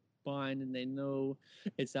everyone's mind, and they know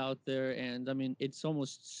it's out there. And I mean, it's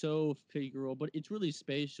almost so figural, but it's really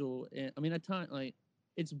spatial. And I mean, at times, like,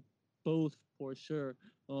 it's both for sure.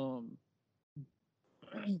 Um,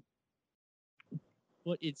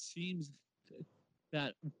 but it seems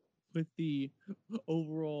that with the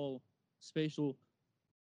overall spatial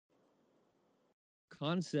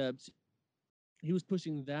concept, he was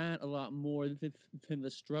pushing that a lot more than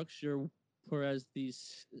the structure. Whereas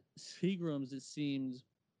these Seagrams, it seems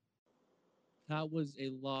that was a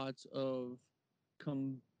lot of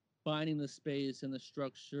combining the space and the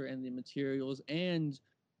structure and the materials and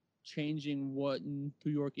changing what New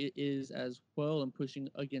York is as well, and pushing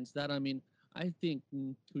against that. I mean, I think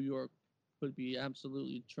New York would be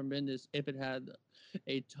absolutely tremendous if it had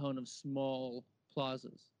a ton of small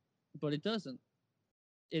plazas, but it doesn't.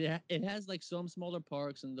 It has like some smaller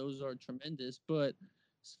parks, and those are tremendous. But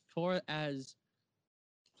as far as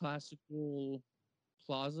classical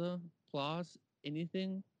plaza,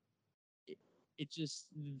 anything, it, it just,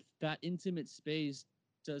 that intimate space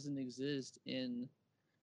doesn't exist in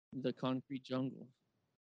the concrete jungle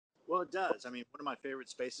Well, it does. I mean, one of my favorite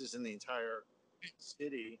spaces in the entire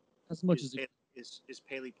city as much is as it. is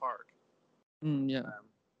Paley Park. Yeah. Um,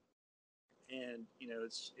 and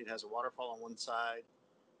it has a waterfall on one side.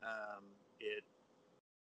 It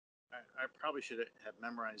I probably should have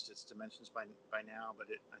memorized its dimensions by now, but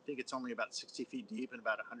I think it's only about 60 feet deep and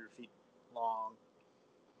about 100 feet long.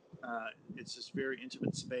 It's this very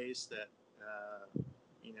intimate space that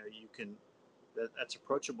you can that's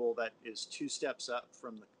approachable. That is two steps up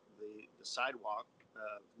from the sidewalk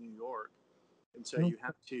of New York, and so No. you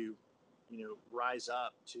have to rise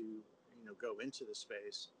up to go into the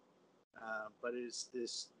space. But it's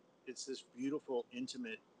this beautiful,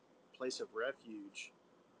 intimate place of refuge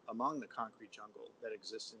among the concrete jungle that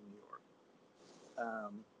exists in New York.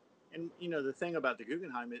 And the thing about the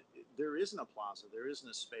Guggenheim, there isn't a plaza, there isn't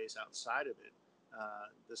a space outside of it.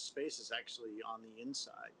 The space is actually on the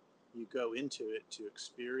inside. You go into it to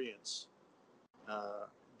experience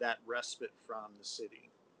that respite from the city.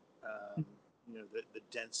 Um, the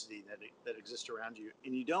density that exists around you,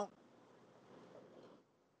 and you don't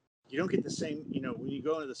get the same. When you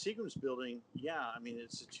go into the Seagram's building, yeah, I mean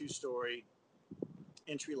it's a two-story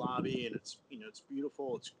entry lobby, and it's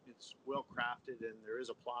beautiful, it's well crafted, and there is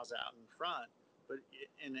a plaza out in front. But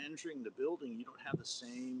in entering the building, you don't have the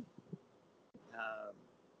same um,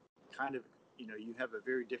 kind of, you have a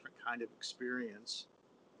very different kind of experience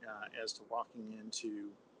as to walking into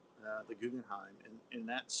the Guggenheim, and in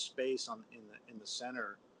that space in the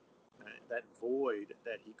center, that void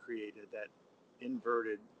that he created, that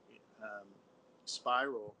inverted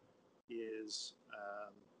spiral, is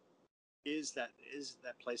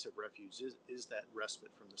that place of refuge, is that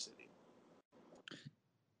respite from the city.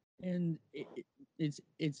 And it's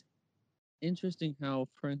interesting how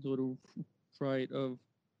Frank Lloyd Wright of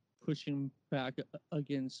pushing back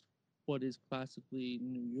against what is classically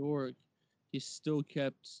New York, he still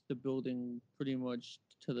kept the building pretty much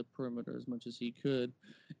to the perimeter as much as he could,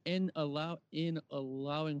 and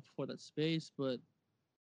allowing for that space. But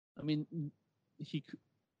I mean, he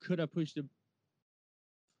could have pushed it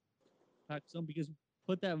back some, because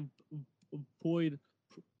what that void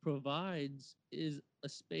provides is a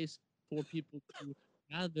space for people to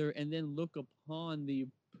gather and then look upon the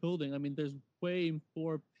building. I mean, there's way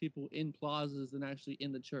more people in plazas than actually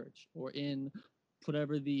in the church or in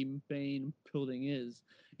whatever the main building is,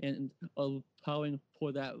 and allowing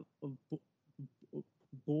for that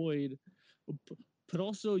void. But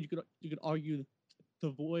also, you could argue the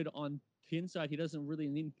void on the inside, he doesn't really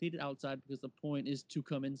need it outside, because the point is to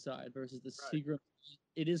come inside, versus the Right. secret,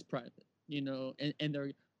 it is private, and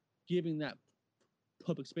they're giving that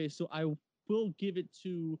public space. So I will give it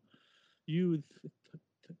to you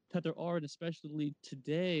that there are, and especially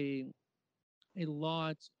today, a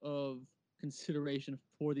lot of consideration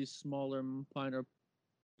for these smaller, minor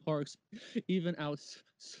parks, even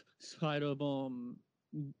outside of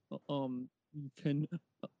can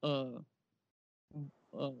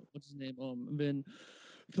what's his name? Vin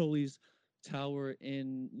Foley's tower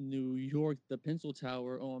in New York, the Pencil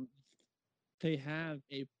Tower. They have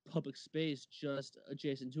a public space just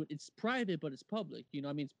adjacent to it. It's private, but it's public.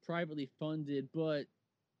 I mean, it's privately funded, but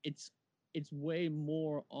it's it's way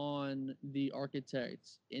more on the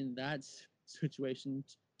architects in that situation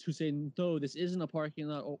to say, no, this isn't a parking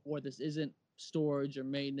lot, or this isn't storage or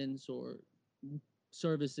maintenance or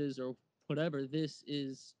services or whatever. This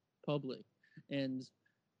is public. And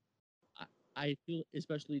I feel,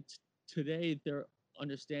 especially today, they're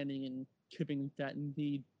understanding and keeping that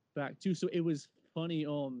need back too. So it was funny.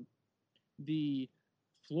 The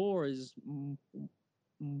floor is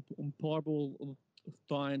marble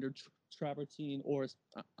fine or travertine, or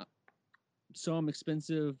some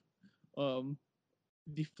expensive. Um,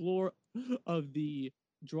 the floor of the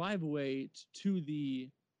driveway to the,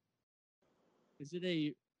 is it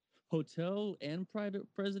a hotel and private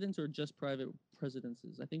residence, or just private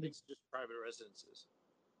residences? I think it's just private residences.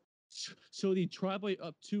 So the driveway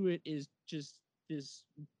up to it is just this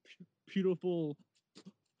beautiful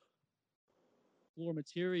floor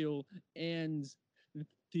material, and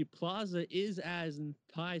the plaza is as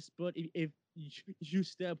nice. But if you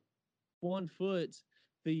step 1 foot,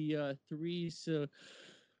 the three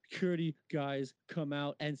security guys come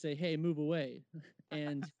out and say, "Hey, move away."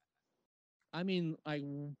 And I mean,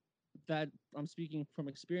 that I'm speaking from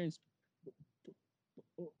experience.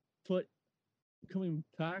 But coming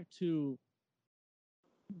back to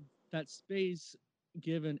that space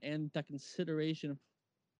given and that consideration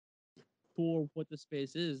for what the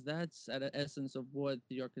space is, that's at the essence of what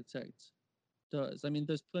the architect does. I mean,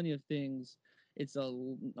 there's plenty of things. It's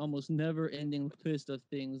a almost never-ending list of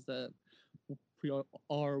things that we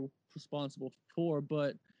are responsible for,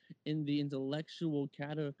 but in the intellectual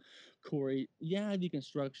category, yeah,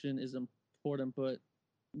 deconstruction is important, but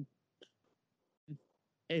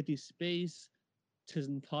if the space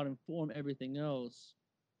doesn't not inform everything else,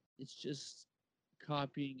 it's just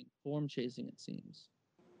copying and form chasing, it seems.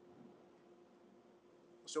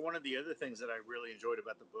 So one of the other things that I really enjoyed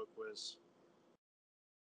about the book was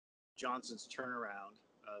Johnson's turnaround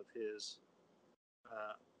of his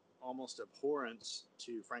almost abhorrence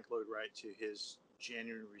to Frank Lloyd Wright to his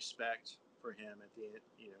genuine respect for him at the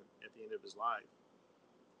end of his life,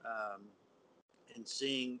 and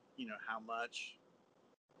seeing how much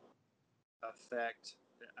effect.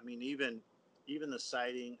 I mean, even the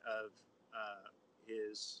sighting of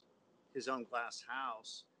his own glass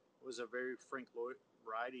house was a very Frank Lloyd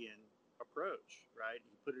Wrightian approach, right?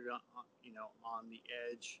 He put it on the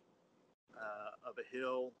edge of a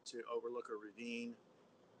hill to overlook a ravine.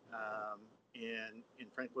 And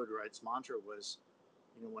Frank Lloyd Wright's mantra was,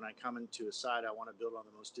 when I come into a site, I want to build on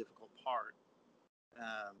the most difficult part.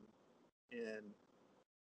 Um, and,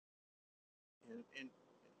 and,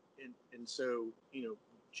 and, and so,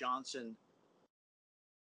 Johnson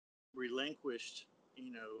relinquished,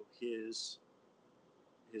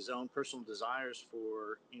 his own personal desires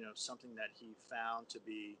for, something that he found to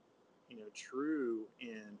be, true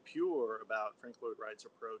and pure about Frank Lloyd Wright's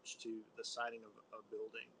approach to the siting of a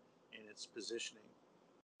building and its positioning.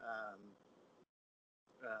 Um,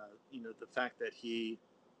 the fact that he,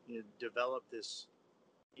 developed this,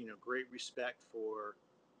 great respect for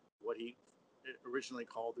what he originally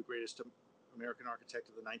called the greatest American architect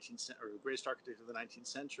of the 19th or the greatest architect of the 19th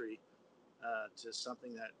century, to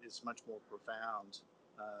something that is much more profound.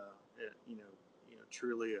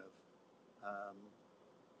 Truly of um,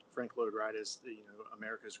 Frank Lloyd Wright as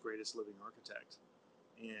America's greatest living architect,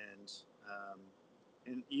 and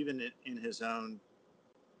and even in his own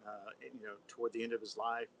toward the end of his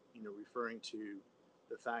life, referring to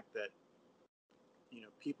the fact that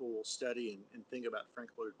people will study and think about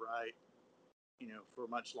Frank Lloyd Wright, for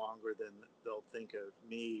much longer than they'll think of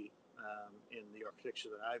me in the architecture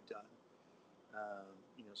that I've done. Um,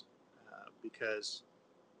 you know, because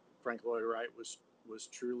Frank Lloyd Wright was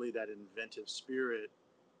truly that inventive spirit,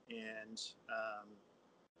 and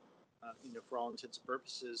for all intents and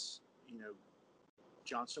purposes,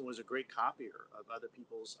 Johnston was a great copier of other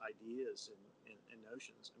people's ideas and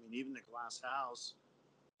notions. I mean, even the glass house.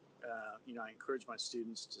 I encourage my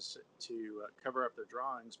students to cover up their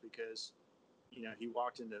drawings, because he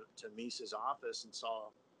walked into Mises' office and saw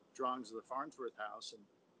drawings of the Farnsworth house,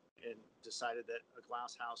 and decided that a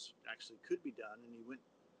glass house actually could be done, and he went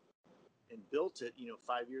and built it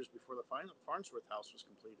 5 years before the Farnsworth house was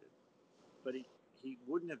completed. But he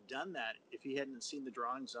wouldn't have done that if he hadn't seen the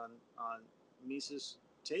drawings on Mises'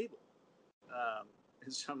 table.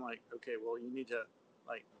 And so I'm like, okay, well, you need to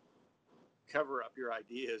like cover up your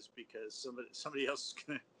ideas, because somebody else is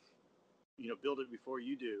going to build it before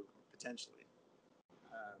you do, potentially.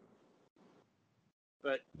 Um,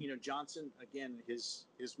 but Johnson, again, his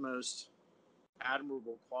most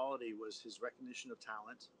admirable quality was his recognition of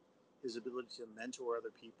talent, his ability to mentor other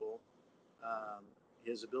people, um,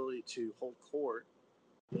 his ability to hold court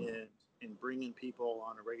and bring in people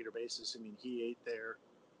on a regular basis. I mean, he ate there,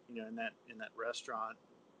 in that restaurant,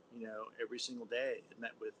 every single day, and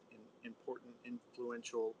met with important,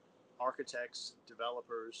 influential architects,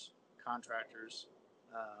 developers, contractors,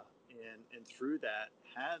 and through that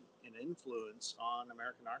had an influence on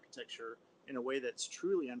American architecture in a way that's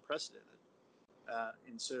truly unprecedented.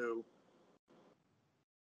 And so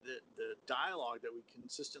the dialogue that we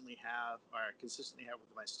consistently have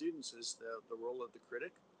with my students is the role of the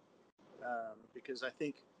critic, because I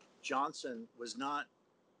think Johnson was not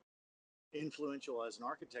influential as an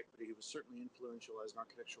architect, but he was certainly influential as an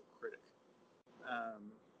architectural critic.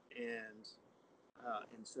 Um, and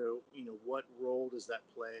and so, what role does that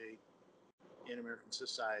play in American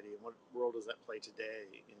society, and what role does that play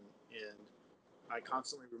today? And I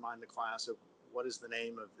constantly remind the class of what's the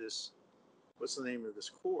name of this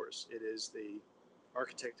course. It is the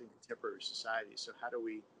Architect in Contemporary Society. So how do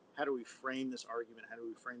we frame this argument? How do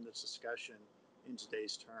we frame this discussion in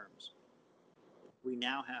today's terms? We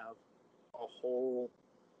now have a whole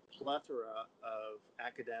plethora of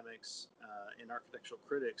academics and architectural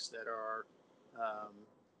critics that are um,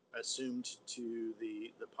 assumed to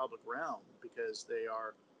the public realm, because they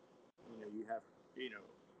are, you have,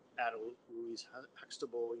 Ada Louise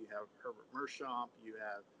Huxtable, you have Herbert Meerschaump, you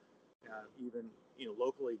have even,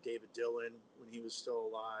 locally David Dillon when he was still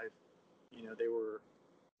alive. They were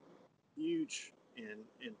huge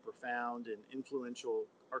and profound and influential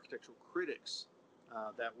architectural critics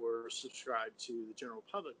that were subscribed to the general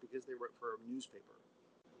public because they wrote for a newspaper.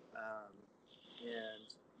 Um, and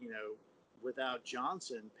without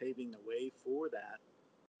Johnson paving the way for that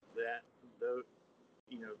the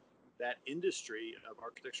you know that industry of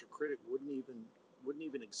architectural critic wouldn't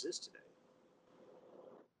even exist today.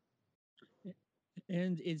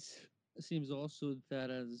 And it seems also that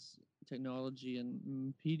as technology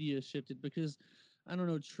and media shifted, because I don't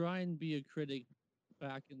know, try and be a critic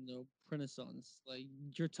back in the Renaissance. Like,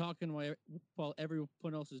 you're talking while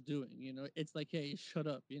everyone else is doing. It's like, hey, shut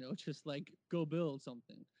up. Just like go build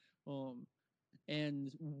something. Um,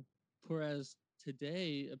 and whereas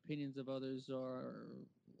today, opinions of others are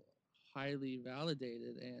highly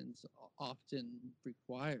validated and often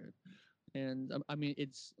required. And I mean,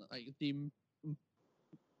 it's like the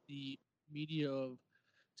media of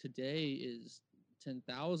today is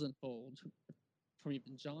 10,000 fold from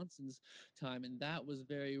even Johnson's time, and that was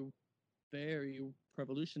very, very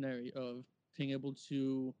revolutionary of being able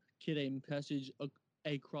to get a message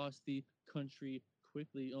across the country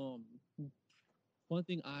quickly. One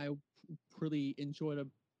thing I really enjoyed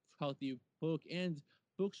about the book, and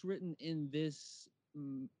books written in this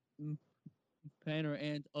manner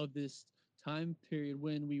and of this time period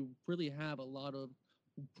when we really have a lot of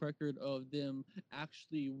record of them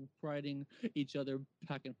actually writing each other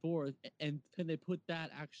back and forth, and then they put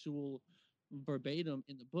that actual verbatim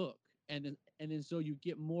in the book, and then so you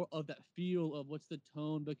get more of that feel of what's the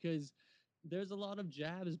tone, because there's a lot of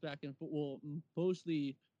jabs back and forth. Well,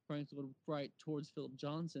 mostly Frank would write towards Philip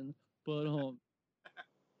Johnson, but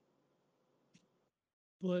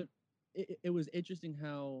but it was interesting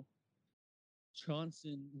how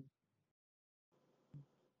Johnson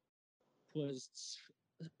was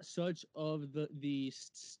such of the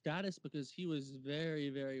status, because he was very,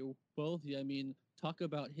 very wealthy. I mean, talk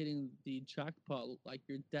about hitting the jackpot. Like,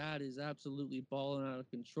 your dad is absolutely balling out of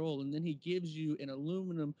control, and then he gives you an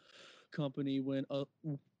aluminum company when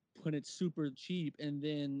it's super cheap, and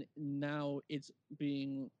then now it's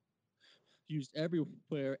being used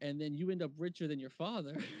everywhere, and then you end up richer than your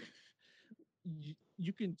father.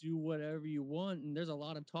 You can do whatever you want, and there's a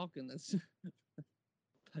lot of talking that's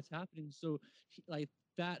happening. So like,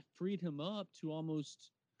 that freed him up to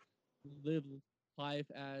almost live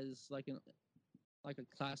life as like a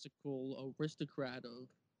classical aristocrat of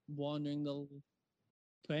wandering the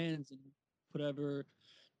lands and whatever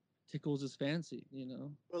tickles his fancy, you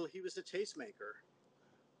know. Well, he was a tastemaker,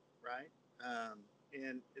 right?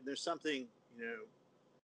 And there's something,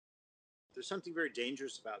 there's something very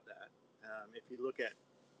dangerous about that. If you look at,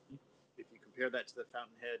 if you compare that to the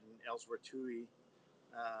Fountainhead and Ellsworth Toohey,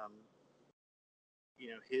 um,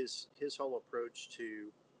 his whole approach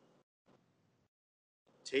to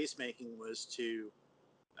tastemaking was to,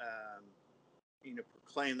 um,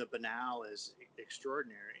 proclaim the banal as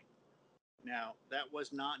extraordinary. Now, that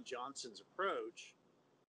was not Johnson's approach,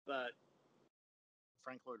 but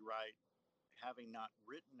Frank Lloyd Wright, having not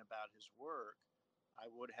written about his work, I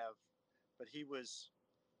would have, but he was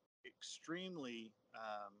extremely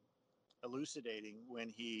elucidating when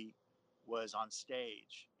he was on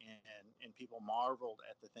stage, and people marveled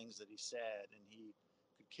at the things that he said, and he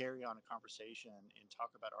could carry on a conversation and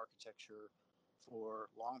talk about architecture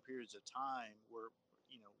for long periods of time, where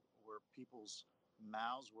people's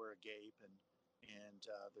mouths were agape, and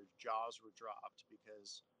their jaws were dropped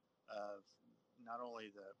because of not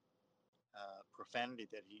only the profanity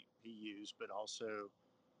that he used, but also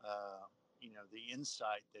the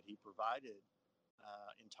insight that he provided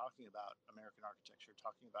in talking about American architecture,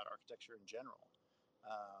 talking about architecture in general.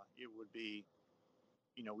 It would be,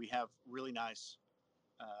 we have really nice,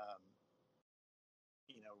 um,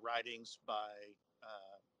 writings by,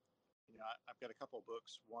 I've got a couple of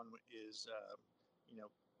books. One is,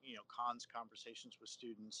 Kahn's Conversations with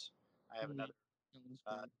Students. I have Oh, yeah, another that one's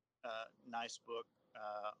uh, great. nice book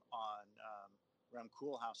on Rem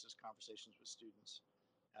Koolhaas's Conversations with Students.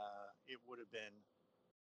 It would have been,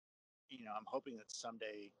 I'm hoping that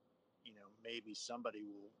someday, maybe somebody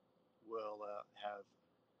will have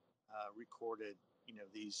recorded,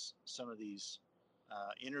 these some of these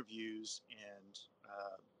interviews, and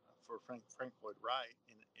for Frank Lloyd Wright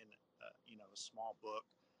in a small book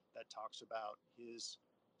that talks about his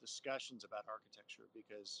discussions about architecture,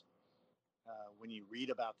 because when you read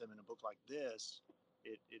about them in a book like this,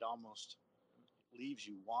 it almost leaves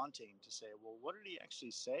you wanting to say, well, what did he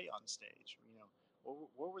actually say on stage?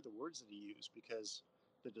 What were the words that he used? Because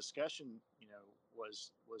the discussion,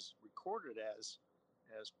 was recorded as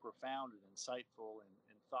profound and insightful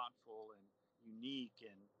and thoughtful and unique,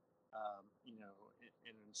 and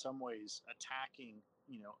in some ways attacking,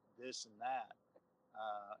 this and that,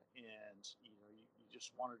 and you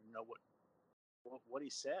just wanted to know what he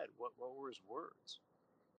said, what were his words.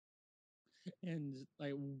 And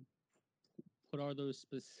like, what are those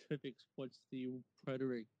specifics? What's the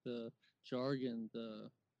rhetoric, the jargon, the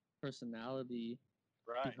personality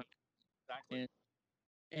Right, behind? exactly.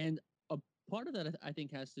 And a part of that, I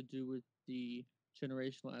think, has to do with the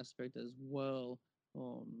generational aspect as well,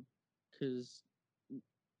 because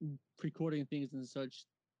recording things in such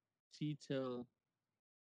detail,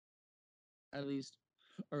 at least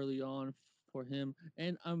early on for him.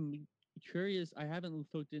 And I'm curious, I haven't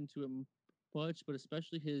looked into it much, but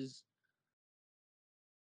especially his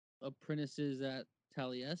apprentices at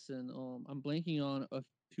Taliesin. I'm blanking on a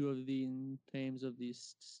few of the names of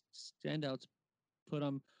these standouts, but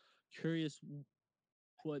I'm curious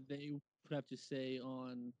what they would have to say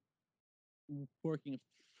on working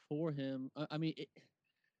for him. I mean,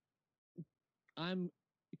 I'm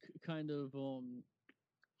kind of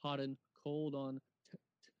hot and cold on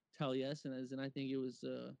Taliesin, as, and I think it was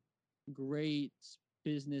a great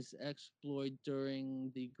business exploit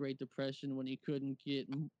during the Great Depression, when he couldn't get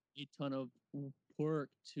a ton of work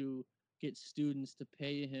to get students to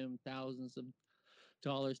pay him thousands of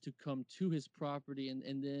dollars to come to his property,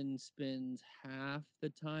 and then spend half the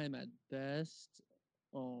time at best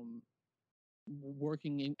um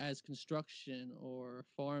working in as construction or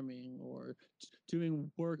farming or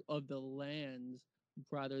doing work of the land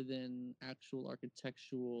rather than actual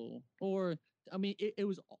architectural. Or I mean it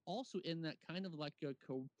was also in that kind of like a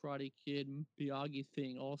Karate Kid Miyagi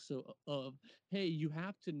thing also of, hey, you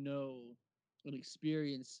have to know and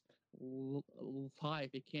experience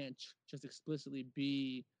life. It can't just explicitly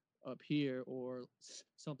be up here or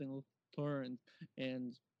something learned.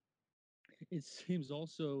 And it seems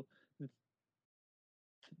also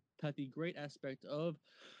that the great aspect of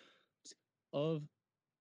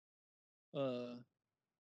uh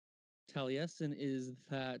Taliesin is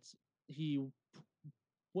that he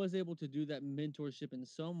was able to do that mentorship in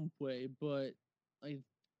some way, but like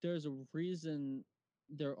there's a reason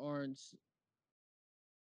there aren't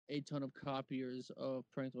a ton of copiers of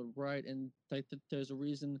Franklin Wright, and like there's a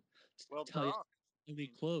reason Well, there Taliesin are. can I be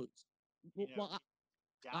mean, closed. you know, I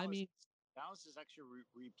Dallas mean, Dallas is actually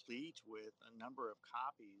replete with a number of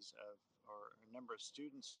copies of, or a number of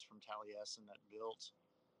students from Taliesin that built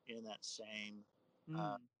in that same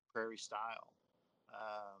hmm, prairie style.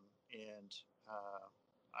 And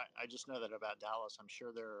I just know that about Dallas. I'm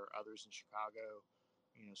sure there are others in Chicago.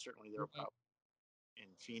 Certainly there are right. probably in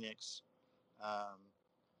Phoenix. Um,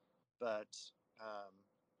 but I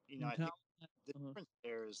Now, think the difference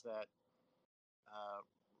there is that uh,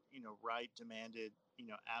 Wright demanded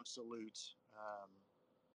absolute uh,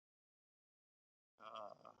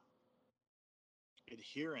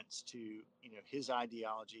 adherence to his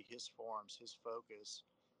ideology, his forms, his focus,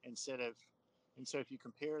 instead of and so if you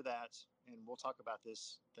compare that, and we'll talk about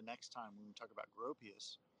this the next time when we talk about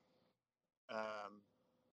Gropius. Um,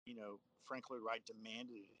 Frank Lloyd Wright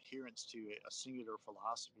demanded adherence to a singular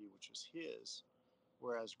philosophy, which was his,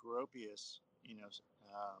 whereas Gropius,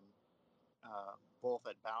 um, both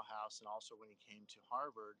at Bauhaus and also when he came to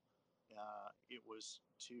Harvard, it was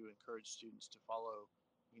to encourage students to follow,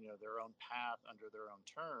 their own path under their own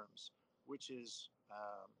terms, which is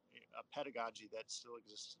a pedagogy that still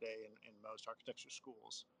exists today in most architecture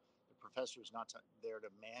schools. The professor is not there to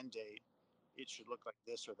mandate it should look like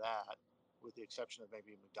this or that, with the exception of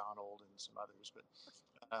maybe McDonald and some others.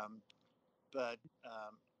 Um, but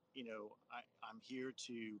I'm here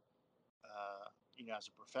to as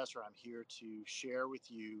a professor, I'm here to share with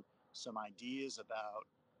you some ideas about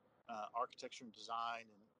architecture and design,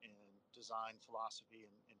 and design philosophy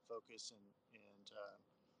and focus,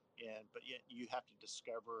 but yet you have to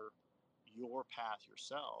discover your path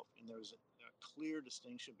yourself. And there's a clear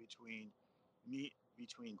distinction between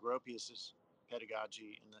Gropius's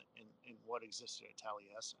pedagogy and what existed at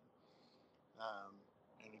Taliesin. Um,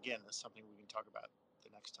 and again, that's something we can talk about the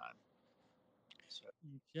next time. So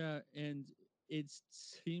yeah, and it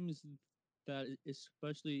seems that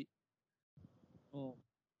especially um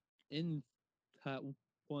in that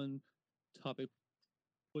one topic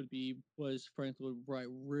would be, was Franklin Wright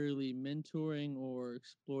really mentoring or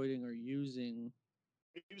exploiting or using?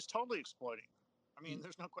 he was totally exploiting. I mean, Yeah,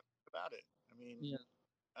 there's no question about it. I mean, yeah,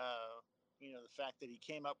 uh, the fact that he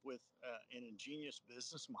came up with an ingenious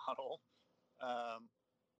business model. Um,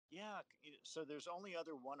 yeah, so there's only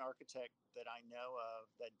other one architect that I know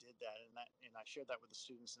of that did that, and I shared that with the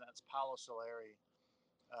students, and that's Paolo Soleri,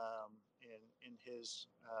 in his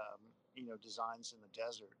designs in the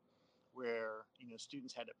desert, where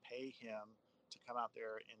students had to pay him to come out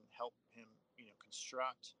there and help him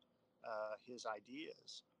construct his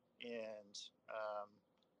ideas. And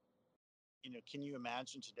can you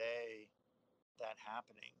imagine today that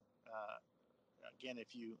happening? uh, Again,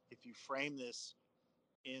 if you frame this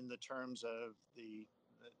in the terms of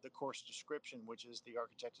the course description, which is the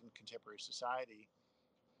architect in contemporary society,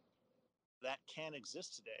 that can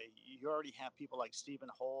exist today. You already have people like Stephen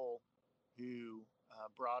Hole, who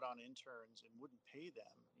brought on interns and wouldn't pay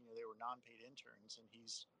them. They were non-paid interns, and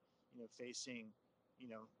he's facing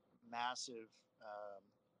massive um,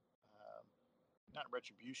 not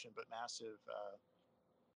retribution, but massive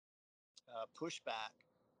pushback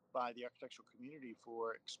by the architectural community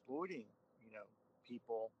for exploiting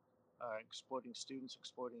people, exploiting students,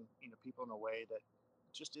 exploiting people in a way that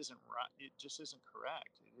just isn't right. It just isn't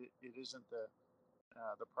correct. It isn't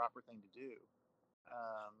the proper thing to do.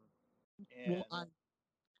 Um, well, and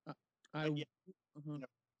I, I but yeah, uh-huh.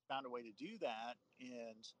 found a way to do that,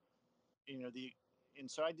 and the and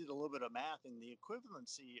so I did a little bit of math, and the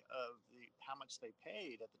equivalency of the how much they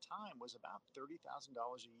paid at the time was about $30,000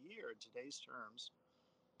 a year in today's terms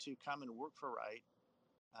to come and work for Wright.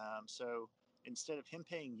 So instead of him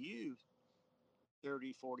paying you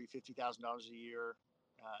 30, 40, $50,000 a year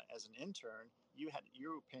as an intern, you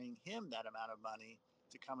were paying him that amount of money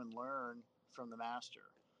to come and learn from the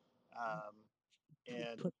master. Um,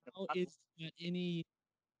 And But how is that any?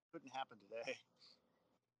 couldn't happen today.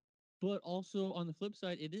 But also on the flip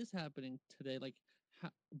side, it is happening today. Like,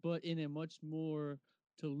 but in a much more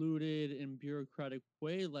diluted and bureaucratic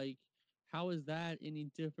way. Like, how is that any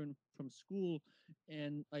different from school?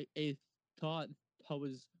 And like a thought I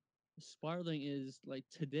was spiraling is like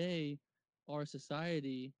today, our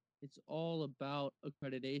society, it's all about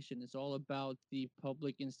accreditation. It's all about the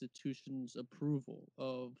public institution's approval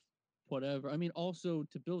of whatever. I mean, also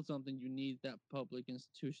to build something, you need that public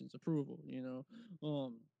institution's approval.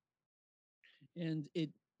 And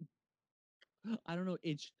I don't know,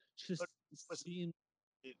 But just it was seemed.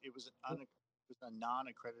 it was it was a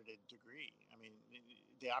non-accredited degree. I mean,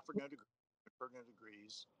 they offered no degree, offered no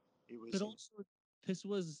degrees. It But was also, this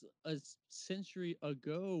was a century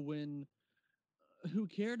ago when who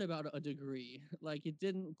cared about a degree? Like, it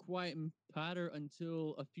didn't quite matter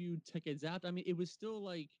until a few decades after. I mean, it was still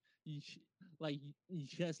like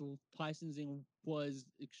yes, licensing was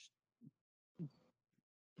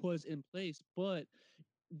in place, but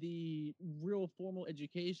the real formal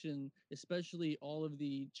education, especially all of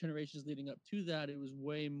the generations leading up to that, it was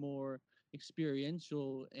way more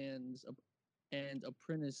experiential and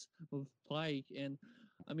apprentice of like. And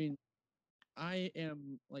I mean, I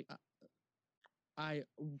am like I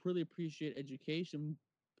really appreciate education,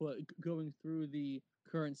 but going through the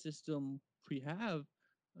current system we have,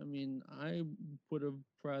 I mean, I would have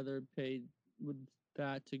rather paid with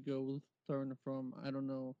that to go learn from, I don't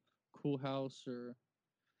know, Cool House or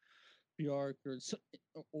Bjork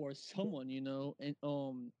or someone, and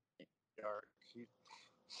dark.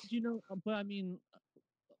 but I mean,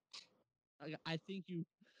 I think you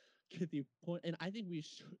get the point, and I think we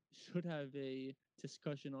should have a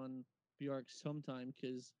discussion on Bjork sometime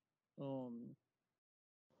because, um,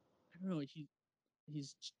 I don't know,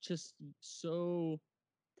 he's just so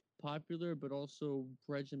popular, but also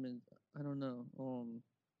regiment. I don't know.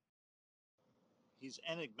 He's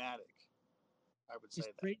enigmatic. I would He's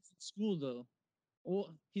say that praised in school though.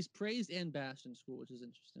 Well, he's praised and bashed in school, which is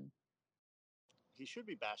interesting. he should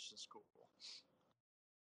be bashed in school.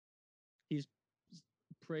 He's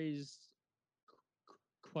praised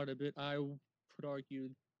quite a bit. I would argue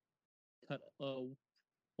that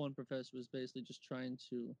one professor was basically just trying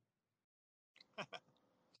to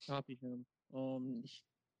copy him.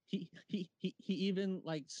 He even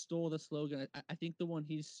like stole the slogan. I think the one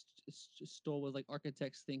he stole was like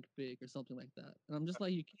 "Architects think big" or something like that. And I'm just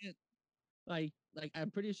like, you can't like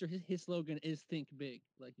I'm pretty sure his slogan is "Think big."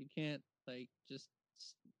 Like you can't like just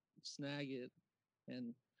snag it.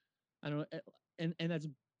 And I don't know, and that's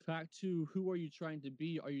back to who are you trying to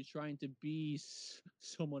be? Are you trying to be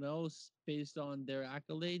someone else based on their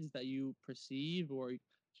accolades that you perceive, or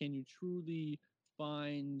can you truly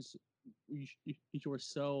find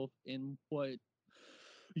yourself in what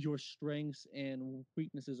your strengths and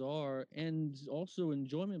weaknesses are, and also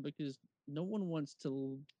enjoyment? Because no one wants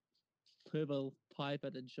to live a life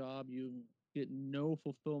at a job you get no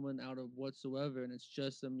fulfillment out of whatsoever, and it's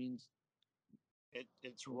just, I mean,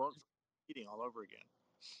 It's work eating all over again.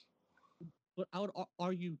 but I would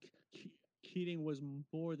argue Keating was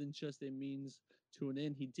more than just a means to an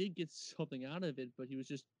end. He did get something out of it, but he was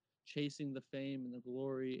just chasing the fame and the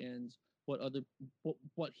glory and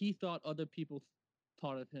what he thought other people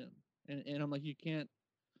thought of him. And I'm like, you can't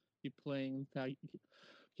be playing that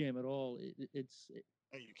game at all.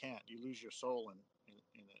 No, you can't. You lose your soul in it.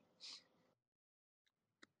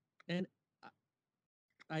 And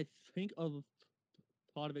I think a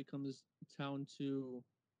lot of it comes down to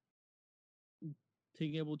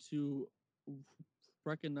being able to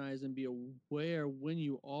recognize and be aware when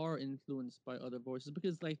you are influenced by other voices,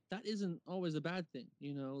 because like that isn't always a bad thing,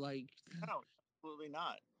 like. No, absolutely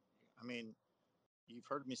not. I mean, you've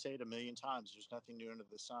heard me say it a million times. There's nothing new under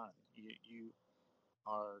the sun. You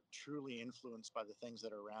are truly influenced by the things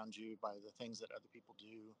that are around you, by the things that other people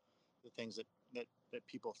do, the things that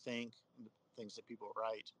people think, the things that people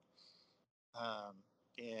write. Um,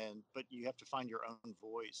 but you have to find your own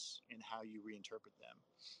voice in how you reinterpret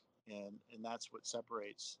them, and that's what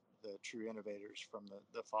separates the true innovators from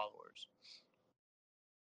the followers.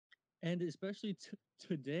 And especially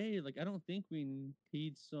today, like I don't think we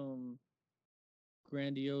need some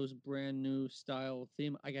grandiose brand new style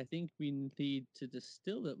theme. Like I think we need to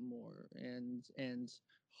distill it more and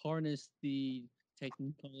harness the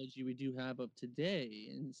technology we do have of today,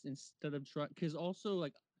 and instead of trying, because also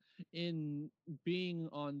like in being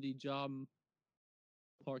on the job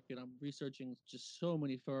market, I'm researching just so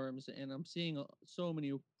many firms, and I'm seeing so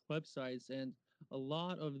many websites, and a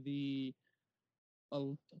lot of the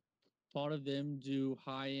a lot of them do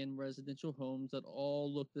high-end residential homes that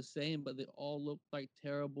all look the same, but they all look like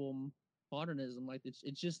terrible modernism. Like it's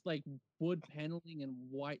just like wood paneling and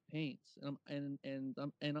white paints, and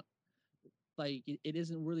like it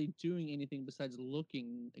isn't really doing anything besides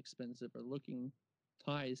looking expensive or looking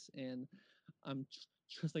nice. And I'm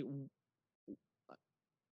just like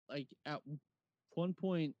at one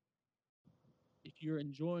point, if you're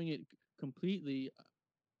enjoying it completely,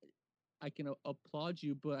 I can applaud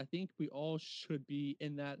you, but I think we all should be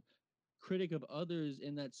in that critic of others,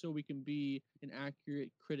 in that so we can be an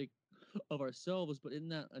accurate critic of ourselves, but in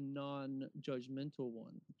that a non-judgmental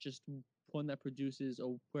one, just one that produces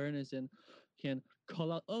awareness and can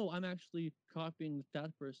call out, oh, I'm actually copying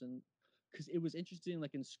that person. Because it was interesting,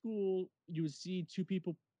 like in school, you would see two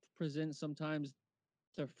people present sometimes,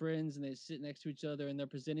 they're friends and they sit next to each other and they're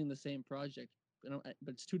presenting the same project,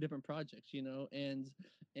 but it's two different projects,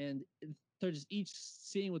 and they're just each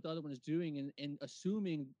seeing what the other one is doing, and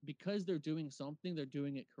assuming because they're doing something, they're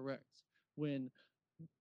doing it correct. When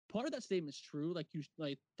part of that statement is true, like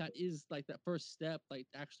that is like that first step, like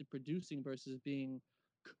actually producing versus being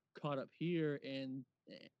caught up here, and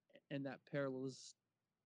that parallels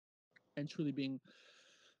and truly being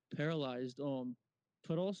paralyzed.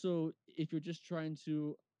 But also, if you're just trying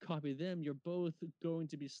to copy them, you're both going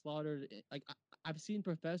to be slaughtered. Like I've seen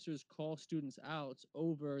professors call students out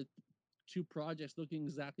over two projects looking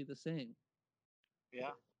exactly the same. Yeah,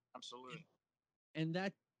 absolutely. And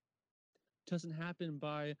that doesn't happen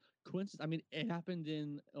by coincidence. I mean, it happened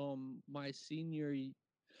in my senior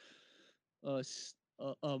uh,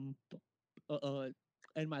 uh um uh, uh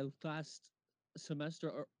in my last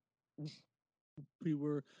semester. We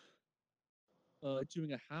were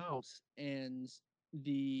doing a house, and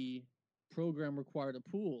the program required a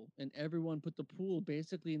pool, and everyone put the pool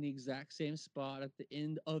basically in the exact same spot at the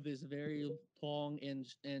end of this very long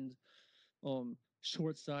and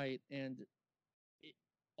short site, and it,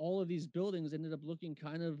 all of these buildings ended up looking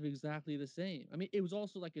kind of exactly the same. I mean, it was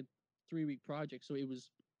also like a 3-week project, so it was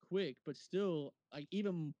quick, but still, like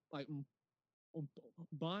even like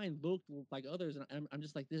mine looked like others, and I'm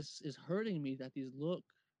just like, this is hurting me that these look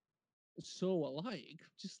so alike.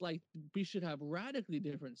 Just like we should have radically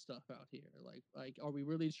different stuff out here. Like are we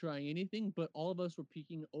really trying anything? But all of us were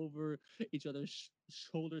peeking over each other's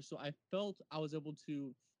shoulders, so I felt I was able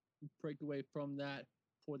to break away from that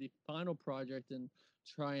for the final project and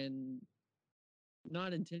try and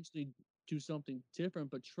not intentionally do something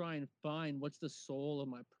different, but try and find what's the soul of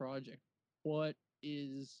my project. What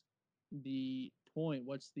is the point?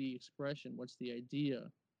 What's the expression? What's the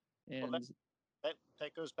idea? Well, And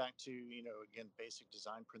that goes back to, again, basic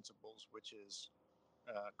design principles, which is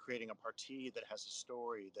creating a partie that has a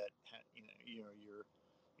story, that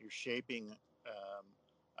you're shaping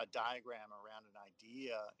a diagram around an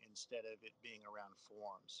idea instead of it being around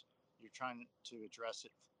forms. You're trying to address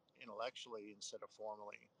it intellectually instead of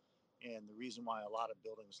formally. And the reason why a lot of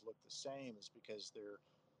buildings look the same is because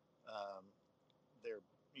um, they're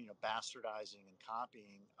bastardizing and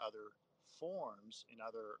copying other forms and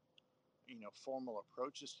other formal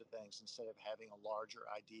approaches to things, instead of having a larger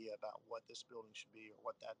idea about what this building should be, or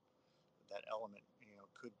what that element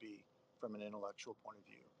could be from an intellectual point of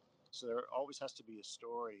view. So there always has to be a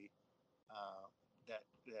story uh, that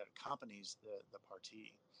accompanies the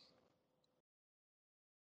partie.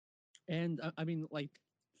 I mean, like,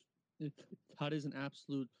 that is an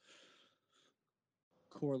absolute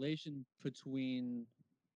correlation between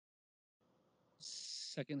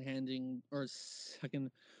second-handing or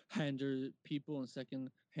second-hander people and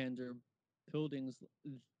second-hander buildings.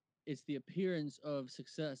 It's the appearance of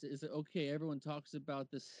success. Is it okay? Everyone talks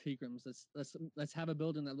about the Seagrams. Let's have a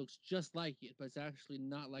building that looks just like it, but it's actually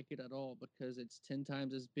not like it at all, because it's 10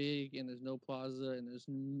 times as big, and there's no plaza, and there's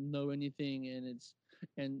no anything,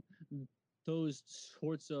 and those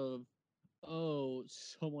sorts of, oh,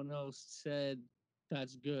 someone else said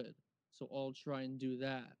that's good, so I'll try and do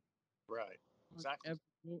that. Right. Exactly.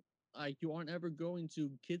 Ever, like, you aren't ever going to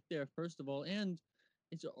get there, first of all, and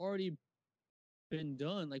it's already been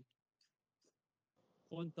done. Like,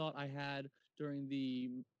 one thought I had during the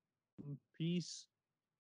peace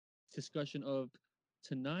discussion of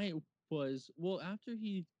tonight was, well, after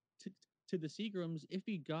he to the Seagrams, if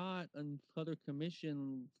he got another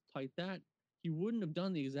commission like that, he wouldn't have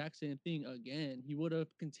done the exact same thing again. He would have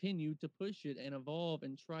continued to push it and evolve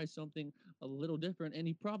and try something a little different, and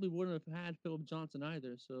he probably wouldn't have had Philip Johnson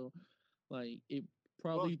either. So, like, it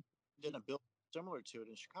Well, he probably, did a building similar to it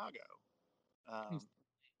in Chicago.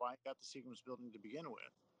 Why he got the Seagram's building to begin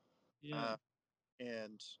with, yeah. uh,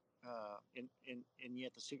 and and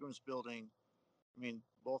yet the Seagram's building. I mean,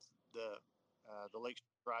 both the Lake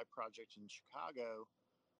Drive Wright project in Chicago,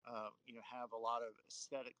 have a lot of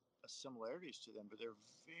aesthetic similarities to them, but they're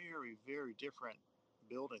very, very different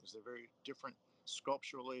buildings. They're very different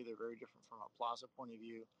sculpturally. They're very different from a plaza point of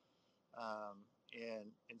view.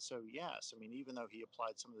 And so, yes, I mean, even though he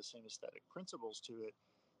applied some of the same aesthetic principles to it,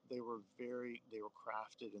 they were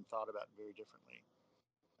crafted and thought about very differently.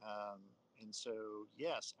 And so,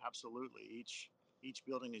 yes, absolutely. Each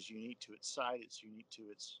building is unique to its site. It's unique to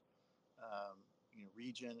its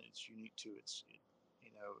region. It's unique to its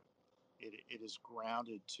it is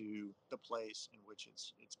grounded to the place in which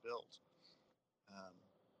it's built.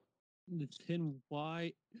 Then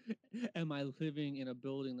why am I living in a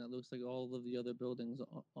building that looks like all of the other buildings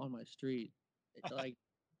on my street? Like,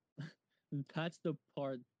 that's the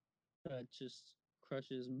part that just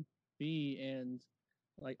crushes me. And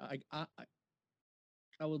like, I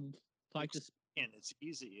would like to. And it's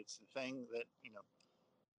easy. It's the thing that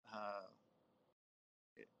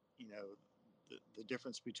the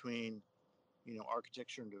difference between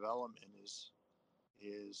architecture and development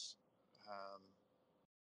is um,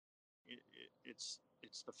 it's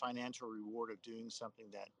the financial reward of doing something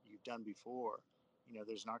that you've done before.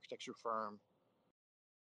 There's an architecture firm,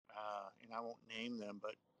 and I won't name them,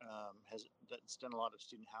 but that's done a lot of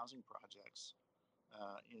student housing projects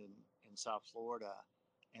in South Florida,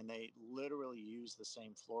 and they literally use the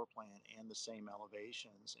same floor plan and the same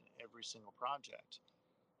elevations in every single project,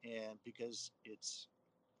 and because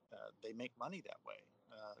they make money that way.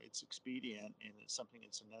 It's expedient, and it's something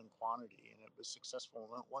that's a known quantity, and it was successful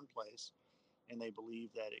in one place, and they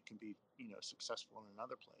believe that it can be successful in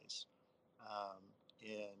another place, um,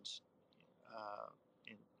 and, uh,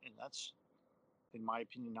 and that's, in my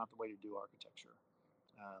opinion, not the way to do architecture.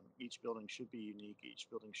 Each building should be unique. Each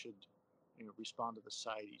building should respond to the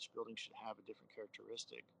site. Each building should have a different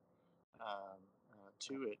characteristic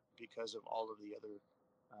to it because of all of the other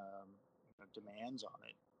demands on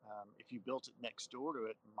it. If you built it next door to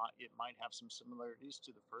it, it might have some similarities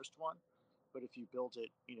to the first one, but if you built it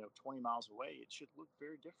 20 miles away, it should look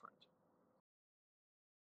very different.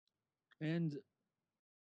 And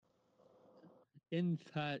in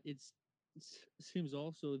that, it seems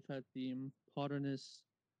also that the modernist,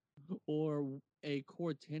 or a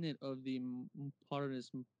core tenet of the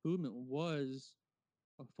modernist movement, was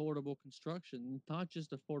affordable construction, not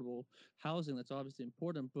just affordable housing. That's obviously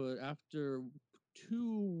important, but after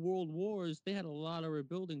two world wars, they had a lot of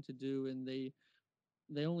rebuilding to do, and they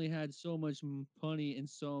only had so much money in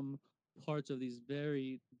some parts of these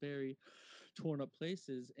very, very torn up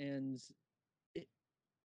places. And it,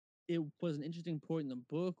 it was an interesting point in the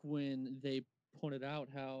book when they pointed out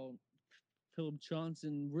how Philip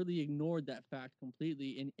Johnson really ignored that fact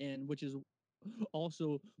completely, and which is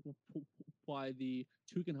also why the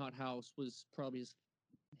Tugendhat House was probably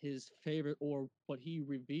his favorite, or what he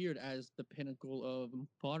revered as the pinnacle of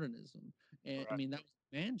modernism. And Right. I mean, that was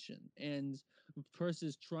a mansion. And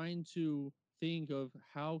versus trying to think of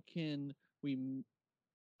how can we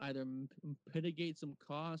either mitigate some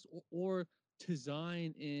costs, or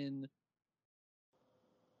design in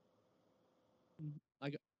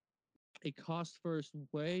like a cost first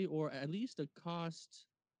way, or at least a cost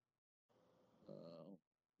uh,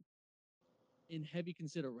 in heavy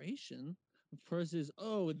consideration, versus,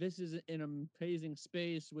 oh, this is an amazing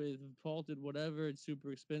space with vaulted whatever, it's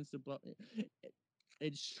super expensive, but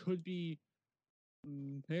it should be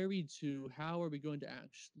married to how are we going to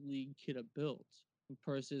actually get it built,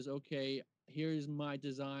 versus, okay, here's my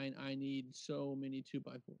design, I need so many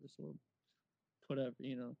 2x4s or whatever.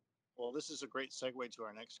 Well, this is a great segue to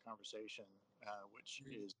our next conversation, which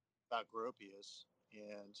is about Gropius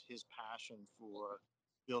and his passion for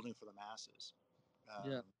building for the masses.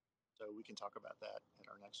 Yeah. So we can talk about that at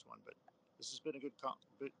our next one. But this has been a good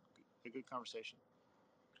conversation.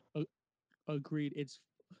 Agreed. It's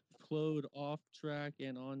flowed off track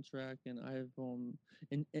and on track, and I've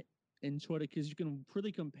enjoyed it because you can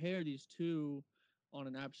really compare these two on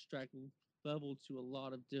an abstract level to a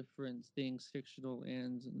lot of different things, fictional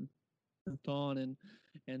and thought,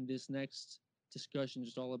 and this next discussion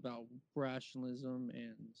is all about rationalism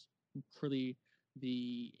and pretty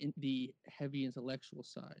the heavy intellectual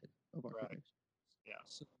side of Right. architecture. Yeah.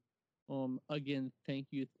 So, again, thank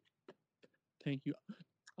you.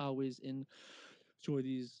 I always enjoy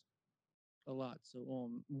these a lot. So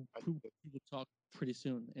we will talk pretty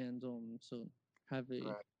soon, and so have All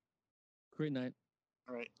a right. great night.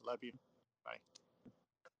 All right. Love you. Bye.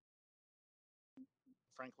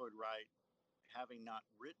 Frank Lloyd Wright, having not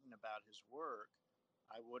written about his work,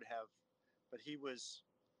 I would have, but he was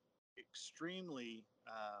extremely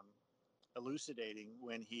elucidating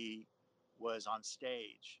when he was on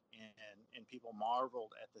stage and people people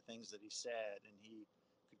marveled at the things that he said, and he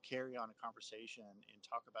could carry on a conversation and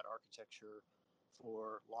talk about architecture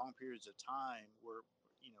for long periods of time, where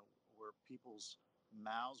where people's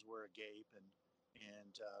mouths were agape and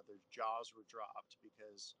their jaws were dropped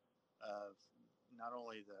because of not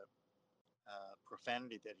only the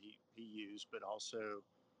profanity that he used, but also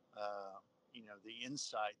the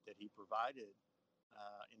insight that he provided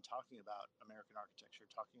in talking about American architecture,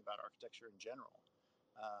 talking about architecture in general.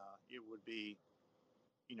 It would be,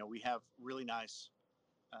 we have really nice,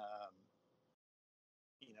 um,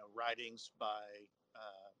 writings by,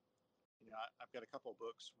 I've got a couple of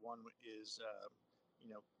books. One is, you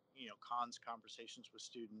know, Kahn's Conversations with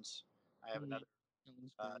Students. I have Yeah, another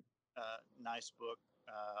sounds uh, great. nice book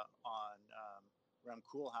on Rem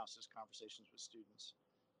Koolhaas's Conversations with Students.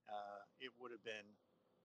 It would have been,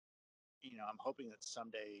 I'm hoping that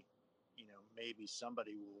someday, maybe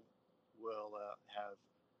somebody will have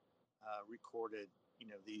recorded,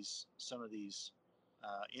 these some of these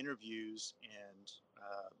interviews and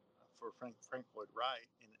for Frank Lloyd Wright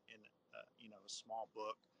in a small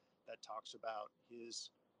book that talks about his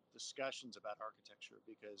discussions about architecture,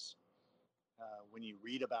 because when you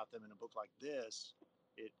read about them in a book like this,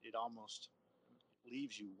 it almost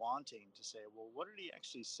leaves you wanting to say, well, what did he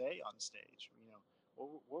actually say on stage?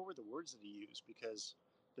 What were the words that he used? Because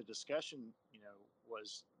the discussion,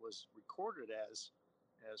 was recorded as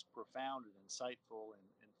profound and insightful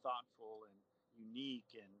and thoughtful and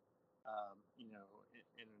unique and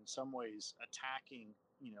in some ways attacking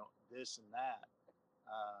this and that,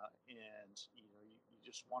 and you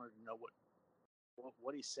just wanted to know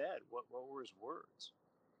what he said, what were his words.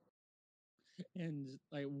 And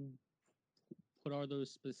like, what are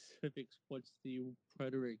those specifics? What's the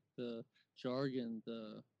rhetoric, the jargon,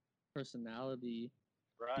 the personality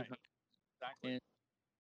Right, behind? exactly.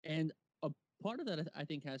 And a part of that I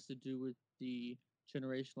think has to do with the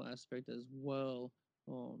generational aspect as well,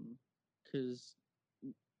 because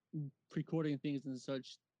recording things in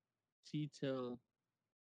such detail,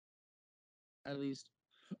 at least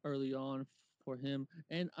early on for him.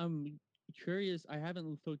 And I'm curious, I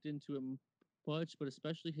haven't looked into it much, but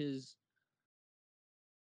especially his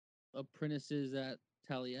apprentices at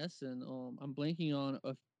Taliesin. I'm blanking on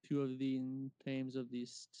a few of the names of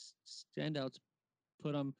these standouts,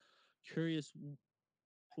 but I'm curious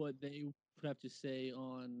what they would have to say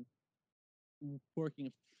on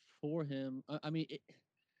working for him. I mean,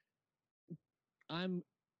 I'm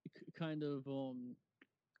kind of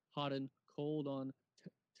hot and cold on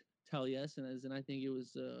Taliesin, as and I think it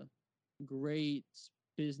was a great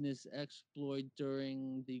business exploit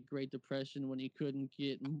during the Great Depression when he couldn't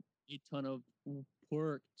get a ton of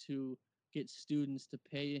work to get students to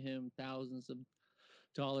pay him thousands of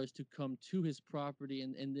dollars to come to his property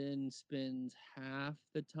and then spend half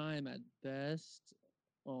the time at best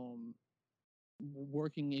um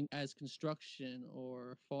working as construction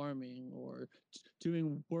or farming or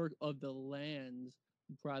doing work of the land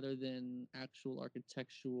rather than actual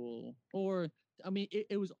architectural. Or I mean,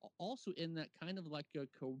 it was also in that kind of like a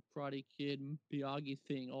Karate Kid Miyagi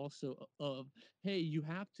thing also of, hey, you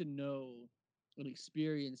have to know and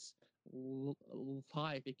experience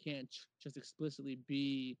life. It can't just explicitly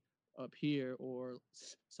be up here or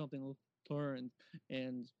something learned.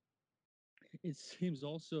 And it seems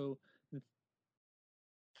also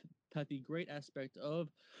that the great aspect of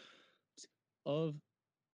uh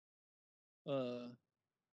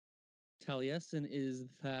Taliesin is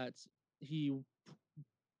that he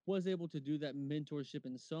was able to do that mentorship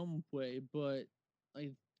in some way, but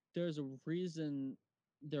like there's a reason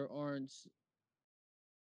there aren't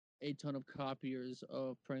a ton of copiers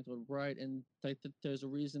of Franklin Wright, and like there's a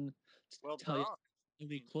reason Well, there Taliesin are. really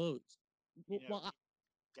I mean, closed. you Well, know, well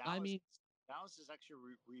I Dallas mean, Dallas is actually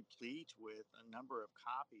replete with a number of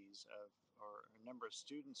copies of, or a number of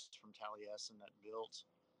students from Taliesin that built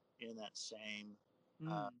in that same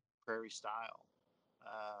mm, prairie style.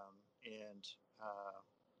 And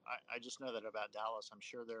I just know that about Dallas. I'm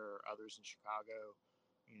sure there are others in Chicago.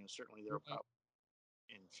 Certainly there are right. probably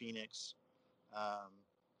in Phoenix. Um,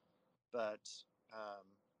 but, I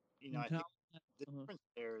Now, think the difference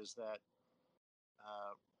there is that,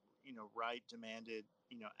 uh, Wright demanded,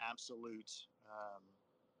 absolute uh,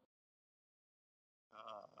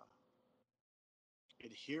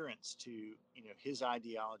 adherence to his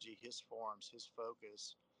ideology, his forms, his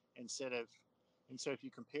focus, instead of and so if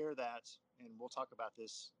you compare that, and we'll talk about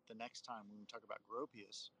this the next time when we talk about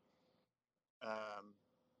Gropius. um,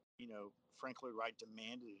 Frank Lloyd Wright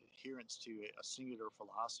demanded adherence to a singular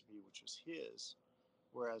philosophy, which was his,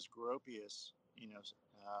 whereas Gropius,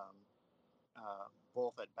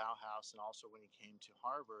 both at Bauhaus and also when he came to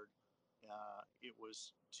Harvard, it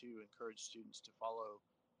was to encourage students to follow,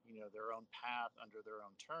 their own path under their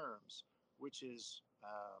own terms, which is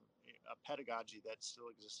a pedagogy that still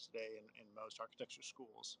exists today in most architecture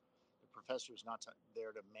schools. The professor is not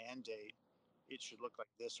there to mandate it should look like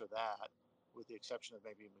this or that, with the exception of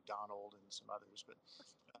maybe McDonald and some others.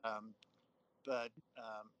 Um, but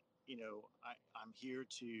I'm here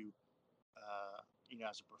to,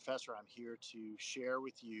 as a professor, I'm here to share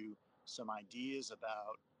with you some ideas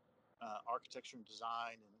about architecture and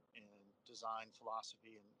design and design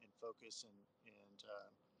philosophy and focus and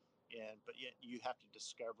but yet you have to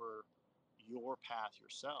discover your path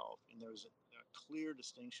yourself. And there's a clear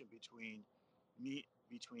distinction between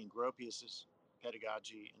Gropius's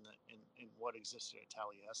pedagogy and what existed at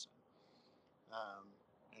Taliesin. Um,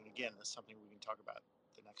 and again, that's something we can talk about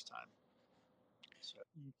the next time. So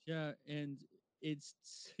Yeah, and it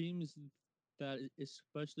seems that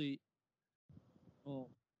especially um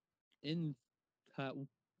in that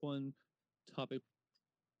one topic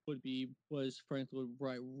was Franklin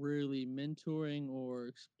Wright really mentoring or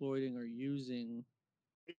exploiting or using?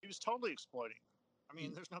 he was totally exploiting. I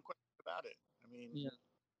mean, there's no question about it. I mean, Yeah.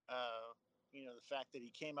 uh, the fact that he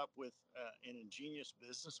came up with an ingenious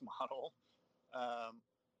business model. Um,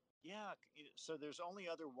 yeah, so there's only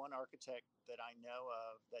other one architect that I know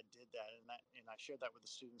of that did that, and I shared that with the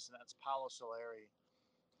students, and that's Paolo Soleri,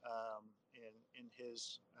 in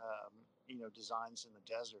his designs in the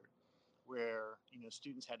desert, where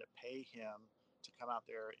students had to pay him to come out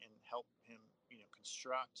there and help him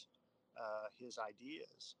construct his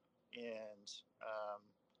ideas. And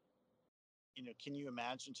can you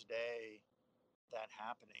imagine today that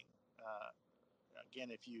happening? Uh, Again,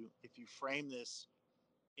 if you frame this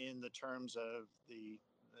in the terms of the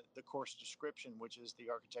course description, which is the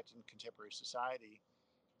architect in contemporary society,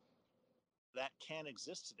 that can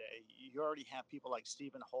exist today. You already have people like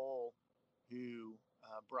Stephen Hole, who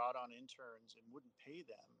brought on interns and wouldn't pay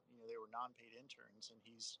them. They were non-paid interns, and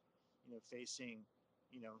he's facing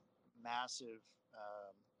massive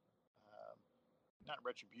um, not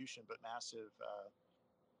retribution, but massive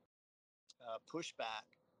pushback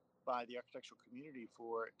by the architectural community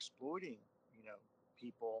for exploiting,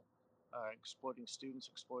 people, exploiting students,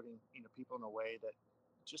 exploiting, people in a way that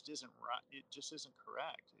just isn't right. It just isn't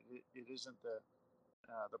correct. It isn't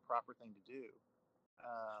the proper thing to do.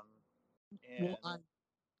 Um, Well, and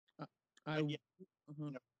I, I but yeah, uh-huh.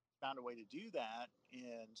 you know, found a way to do that,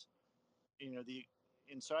 and the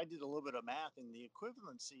and so I did a little bit of math, and the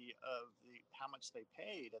equivalency of the how much they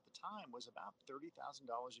paid at the time was about $30,000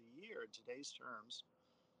 a year in today's terms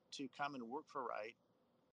to come and work for Wright.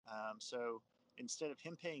 So instead of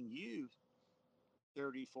him paying you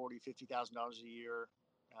 30, 40, $50,000 a year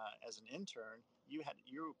as an intern, you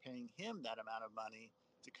were paying him that amount of money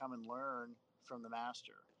to come and learn from the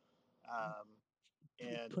master. Um,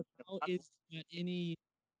 and But how is that any?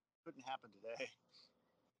 couldn't happen today.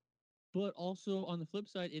 But also on the flip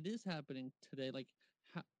side, it is happening today. Like,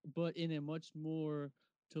 but in a much more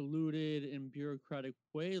diluted and bureaucratic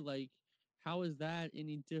way. Like, how is that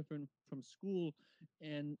any different from school?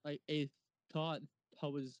 And like a thought I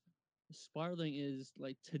was spiraling is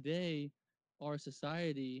like today, our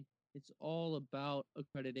society, it's all about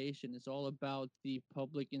accreditation. It's all about the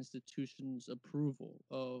public institution's approval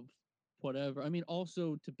of whatever. I mean,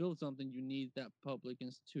 also to build something, you need that public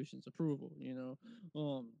institution's approval.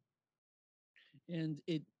 And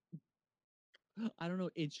I don't know,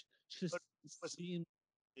 it But just it was seemed.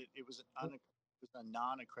 it was it was a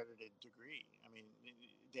non-accredited degree. I mean,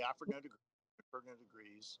 they offered no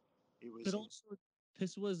degrees. It But was also,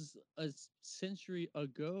 this was a century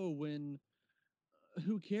ago when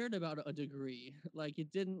who cared about a degree? Like,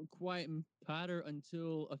 it didn't quite matter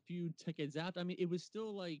until a few decades after. I mean, it was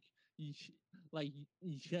still like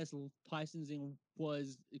yes, licensing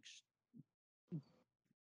was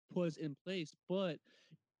in place, but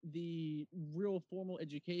the real formal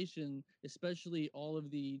education, especially all of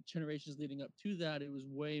the generations leading up to that, it was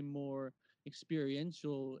way more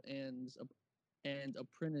experiential and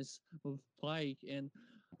apprentice of like. And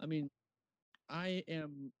I mean, I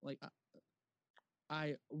am like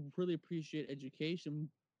I really appreciate education,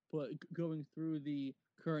 but going through the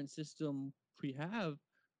current system we have,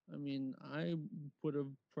 I mean, I would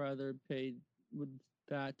have rather paid with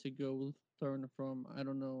that to go learn from, I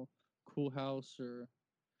don't know, Cool House or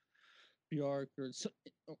Bjork or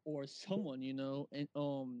someone, and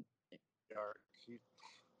dark.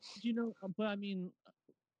 but I mean,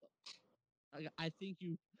 I think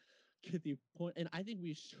you get the point, and I think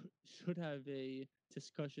we should have a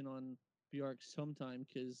discussion on Bjork sometime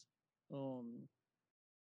because, um,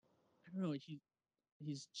 I don't know,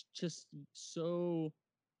 he's just so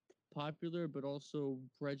popular but also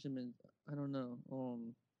regiment. I don't know.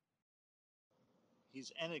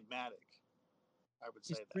 He's enigmatic. I would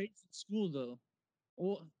He's say that. praised at school though.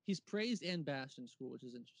 Well, he's praised and bashed in school, which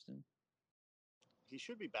is interesting. He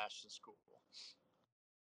should be bashed in school.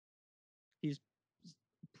 He's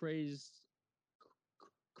praised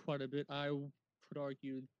quite a bit. I would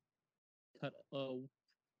argue that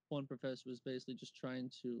one professor was basically just trying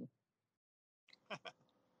to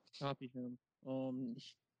copy him.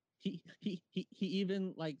 He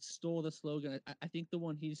even like stole the slogan. I think the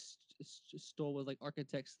one he stole was like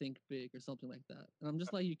 "Architects think big" or something like that. And I'm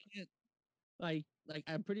just like, you can't like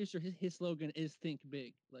I'm pretty sure his slogan is "think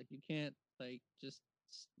big." Like you can't like just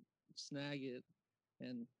snag it.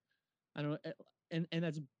 And I don't know. And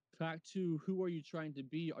that's back to who are you trying to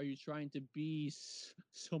be? Are you trying to be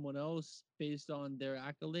someone else based on their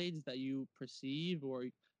accolades that you perceive, or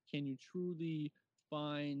can you truly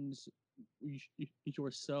find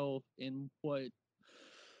yourself in what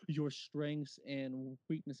your strengths and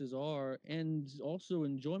weaknesses are, and also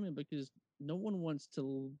enjoyment? Because no one wants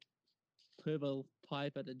to live a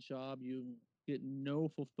life at a job you get no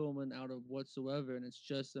fulfillment out of whatsoever, and it's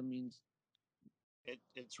just, I mean,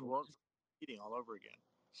 It's work for eating all over again.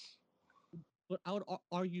 but I would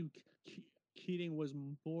argue Keating was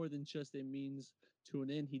more than just a means to an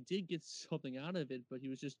end. He did get something out of it, but he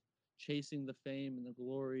was just chasing the fame and the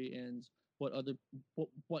glory and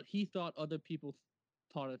what he thought other people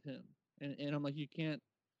thought of him. And I'm like, you can't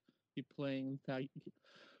be playing that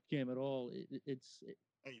game at all.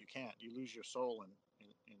 No, you can't. You lose your soul in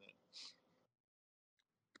it.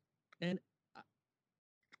 And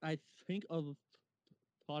I think a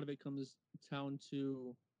lot of it comes down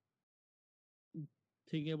to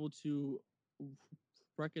being able to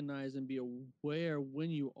recognize and be aware when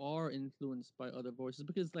you are influenced by other voices,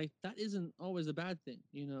 because like that isn't always a bad thing,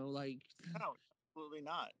 like No, absolutely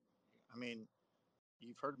not. I mean,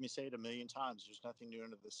 you've heard me say it a million times. There's nothing new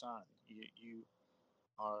under the sun. You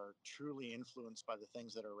are truly influenced by the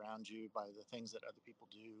things that are around you, by the things that other people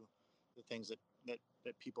do, the things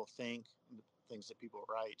that people think, the things that people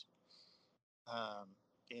write. Um,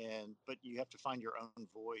 but you have to find your own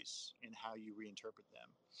voice in how you reinterpret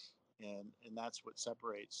them, and that's what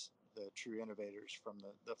separates the true innovators from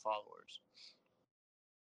the followers.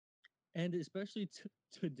 and especially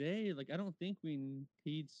today, like I don't think we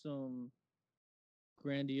need some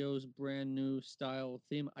grandiose brand new style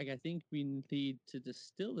theme. Like I think we need to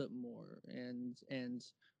distill it more and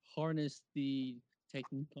harness the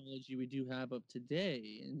technology we do have of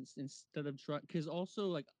today, and instead of trying, because also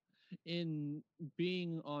like in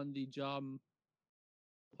being on the job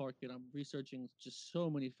market, I'm researching just so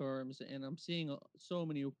many firms, and I'm seeing so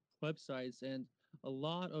many websites, and a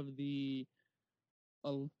lot of the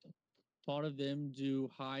a lot of them do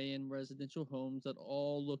high-end residential homes that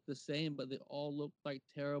all look the same, but they all look like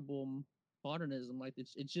terrible modernism. Like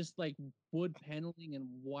it's just like wood paneling and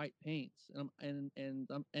white paints, and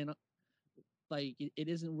like it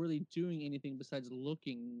isn't really doing anything besides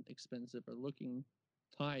looking expensive or looking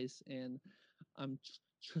nice. And I'm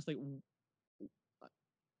just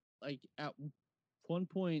like at one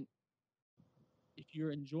point, if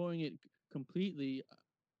you're enjoying it completely,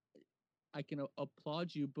 I can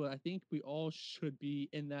applaud you, but I think we all should be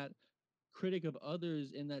in that critic of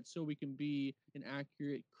others, in that so we can be an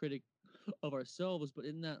accurate critic of ourselves, but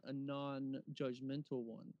in that a non-judgmental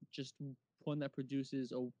one, just one that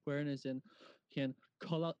produces awareness and can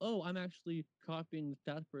call out, oh, I'm actually copying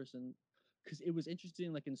that person. Because it was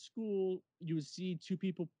interesting, like in school, you would see two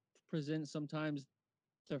people present sometimes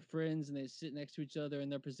they're friends and they sit next to each other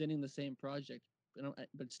and they're presenting the same project,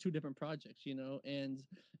 but it's two different projects,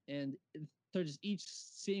 and they're just each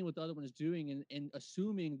seeing what the other one is doing, and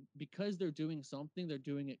assuming because they're doing something, they're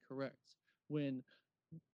doing it correct. When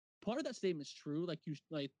part of that statement is true,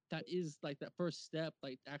 like that is like that first step,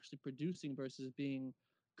 like actually producing versus being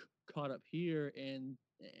caught up here, and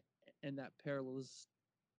that parallels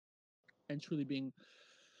and truly being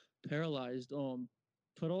paralyzed.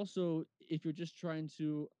 But also, if you're just trying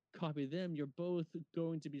to copy them, you're both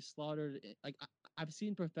going to be slaughtered. Like I've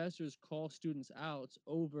seen professors call students out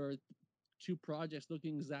over two projects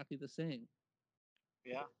looking exactly the same.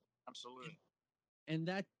 Yeah, absolutely. And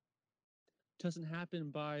that doesn't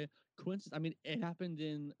happen by coincidence. I mean, it happened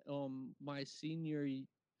in my senior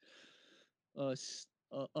uh,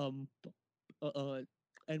 uh um uh, uh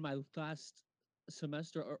in my last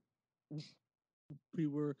semester. We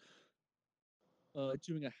were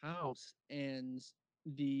doing a house, and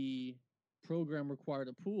the program required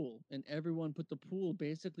a pool, and everyone put the pool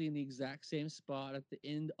basically in the exact same spot at the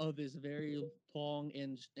end of this very long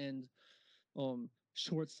and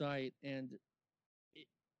short site, and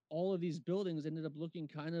all of these buildings ended up looking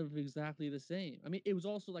kind of exactly the same. I mean, it was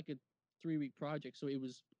also like a 3-week project, so it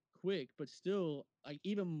was quick, but still, like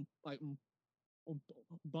even like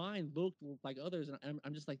mine looked like others, and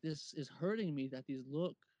I'm just like, this is hurting me that these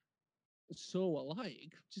look so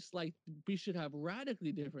alike. Just like we should have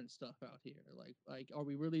radically different stuff out here. Like are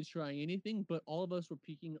we really trying anything? But all of us were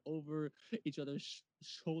peeking over each other's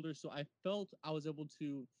shoulders, so I felt I was able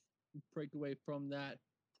to break away from that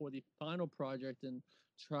for the final project and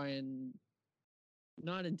try and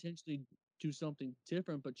not intentionally do something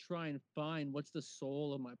different, but try and find what's the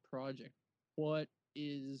soul of my project. What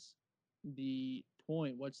is the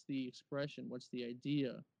point? What's the expression? What's the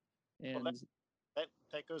idea? Well, And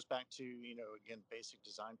that goes back to, again, basic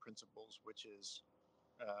design principles, which is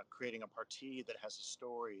creating a partie that has a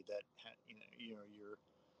story, that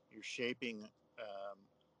you're shaping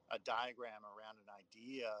a diagram around an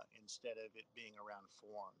idea instead of it being around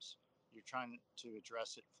forms. You're trying to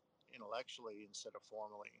address it intellectually instead of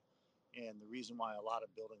formally. And the reason why a lot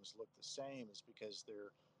of buildings look the same is because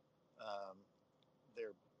um,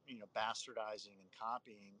 they're bastardizing and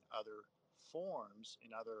copying other forms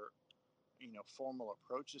and other formal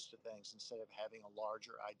approaches to things, instead of having a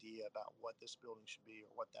larger idea about what this building should be, or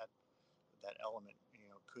what that element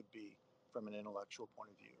could be from an intellectual point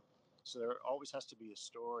of view. So there always has to be a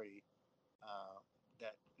story uh,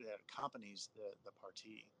 that accompanies the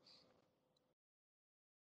partie.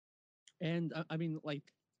 I mean, like,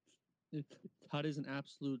 that is an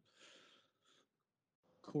absolute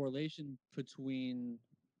correlation between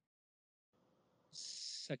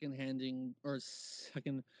second-handing or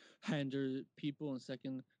second-hander people and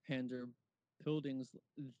second-hander buildings.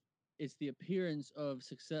 It's the appearance of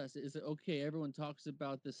success. Is it okay? Everyone talks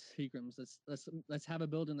about the Seagrams. Let's have a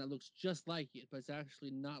building that looks just like it, but it's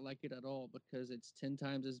actually not like it at all, because it's 10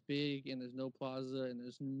 times as big, and there's no plaza, and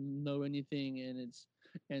there's no anything,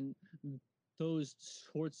 and those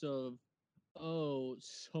sorts of, oh,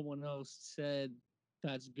 someone else said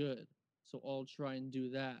that's good, so I'll try and do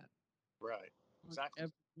that. Right. Exactly.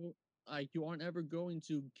 Ever, like, you aren't ever going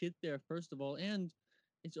to get there, first of all, and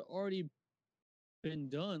it's already been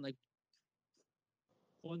done. Like,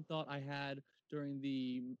 one thought I had during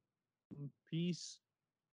the peace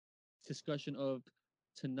discussion of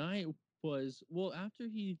tonight was, well, after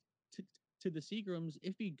he took to the Seagrams,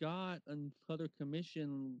 if he got another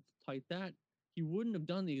commission like that, he wouldn't have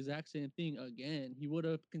done the exact same thing again. He would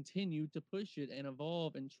have continued to push it and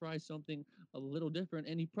evolve and try something a little different,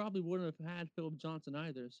 and he probably wouldn't have had Philip Johnson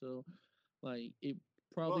either. So, like, it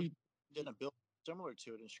Well, he probably, did a building similar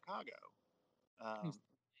to it in Chicago. Um,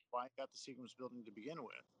 why he got the Seagram's building to begin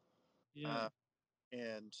with, yeah. uh,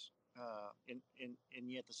 and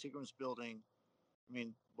and yet the Seagram's building. I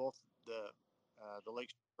mean, both the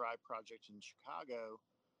Lake Drive project in Chicago,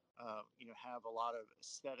 have a lot of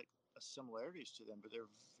aesthetic similarities to them, but they're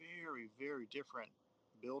very, very different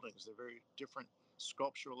buildings. They're very different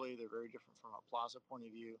sculpturally. They're very different from a plaza point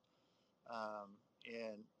of view.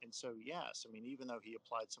 And so, yes, I mean, even though he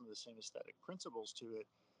applied some of the same aesthetic principles to it,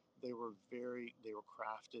 they were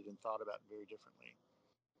crafted and thought about very differently.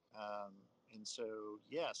 And so,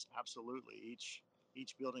 yes, absolutely,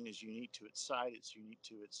 each building is unique to its site. It's unique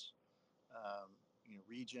to its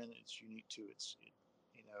region. It's unique to its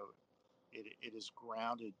you know it is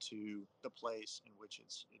grounded to the place in which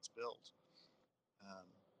it's built.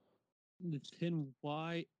 Um, Then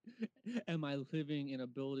why am I living in a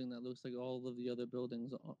building that looks like all of the other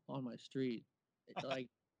buildings on my street? Like,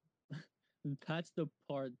 that's the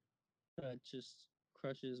part that just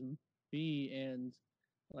crushes me. And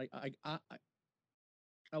like, I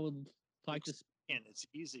would like to. and it's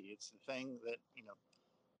easy. It's the thing that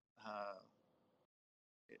uh,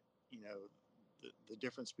 it, you know the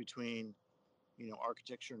difference between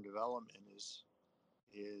architecture and development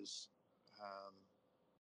is um,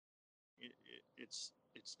 it's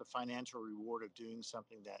the financial reward of doing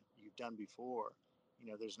something that you've done before.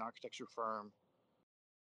 There's an architecture firm,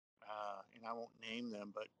 and I won't name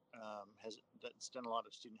them, but that's done a lot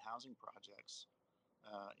of student housing projects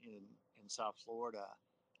in South Florida,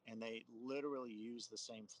 and they literally use the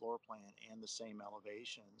same floor plan and the same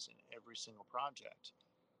elevations in every single project,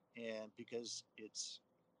 and because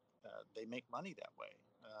they make money that way.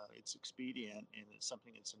 It's expedient, and it's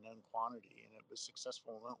something that's a known quantity, and it was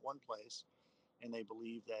successful in one place, and they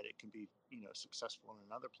believe that it can be successful in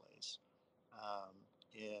another place, um,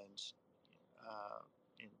 and, uh,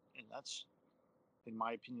 and that's, in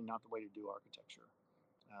my opinion, not the way to do architecture.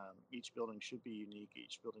 Each building should be unique.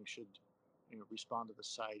 Each building should respond to the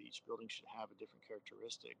site. Each building should have a different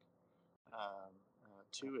characteristic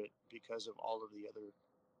to it because of all of the other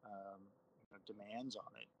demands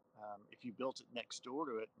on it. If you built it next door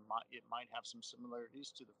to it, it might have some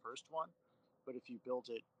similarities to the first one, but if you built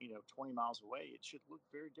it, 20 miles away, it should look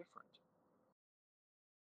very different.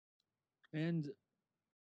 And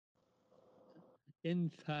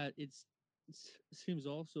in that, it seems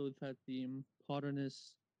also that the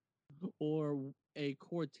modernist, or a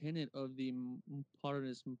core tenet of the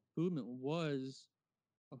modernist movement, was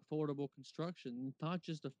affordable construction, not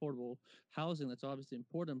just affordable housing. That's obviously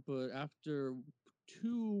important, but after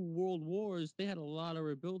two world wars, they had a lot of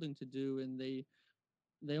rebuilding to do, and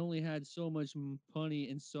they only had so much money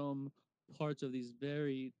in some parts of these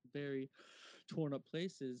very, very torn up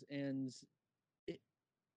places. And it,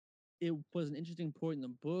 it was an interesting point in the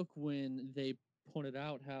book when they pointed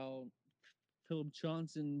out how Philip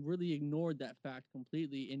Johnson really ignored that fact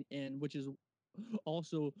completely, and which is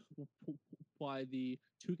also why the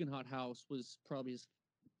Tugendhat house was probably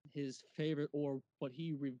his favorite, or what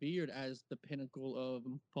he revered as the pinnacle of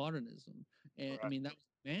modernism. And I Correct. mean, that was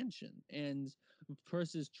a mansion. And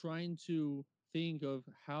versus trying to think of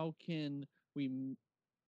how can we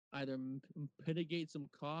either mitigate some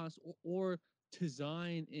costs, or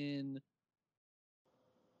design in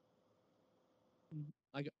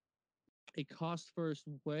like a cost first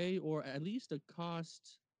way, or at least a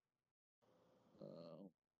cost uh,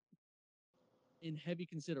 in heavy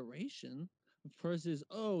consideration, versus,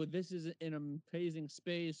 oh, this is an amazing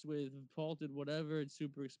space with vaulted whatever, it's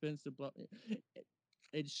super expensive, but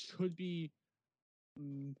it should be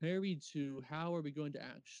married to how are we going to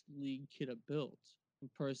actually get it built,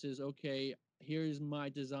 versus, okay, here's my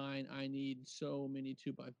design, I need so many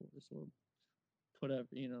 2x4s or whatever.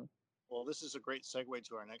 Well, this is a great segue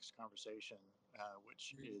to our next conversation,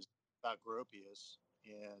 which is about Gropius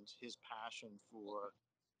and his passion for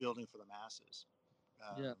building for the masses.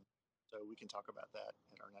 Yeah, Um, so we can talk about that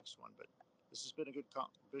in our next one. But this has been a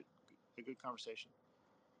good conversation.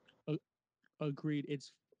 agreed.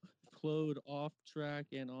 It's flowed off track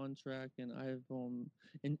and on track, and I've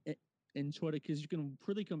enjoyed it because you can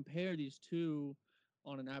really compare these two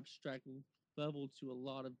on an abstract level to a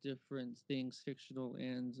lot of different things, fictional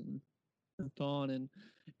and thought,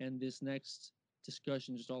 and this next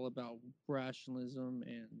discussion is all about rationalism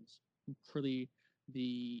and pretty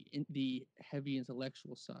the heavy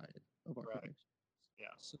intellectual side of Right. architecture. Yeah.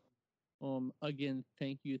 So, again,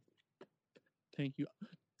 thank you.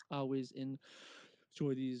 I always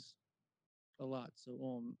enjoy these a lot. So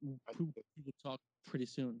I, we will talk pretty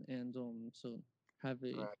soon, and so have all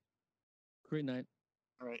a right. great night.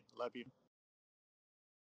 All right. Love you.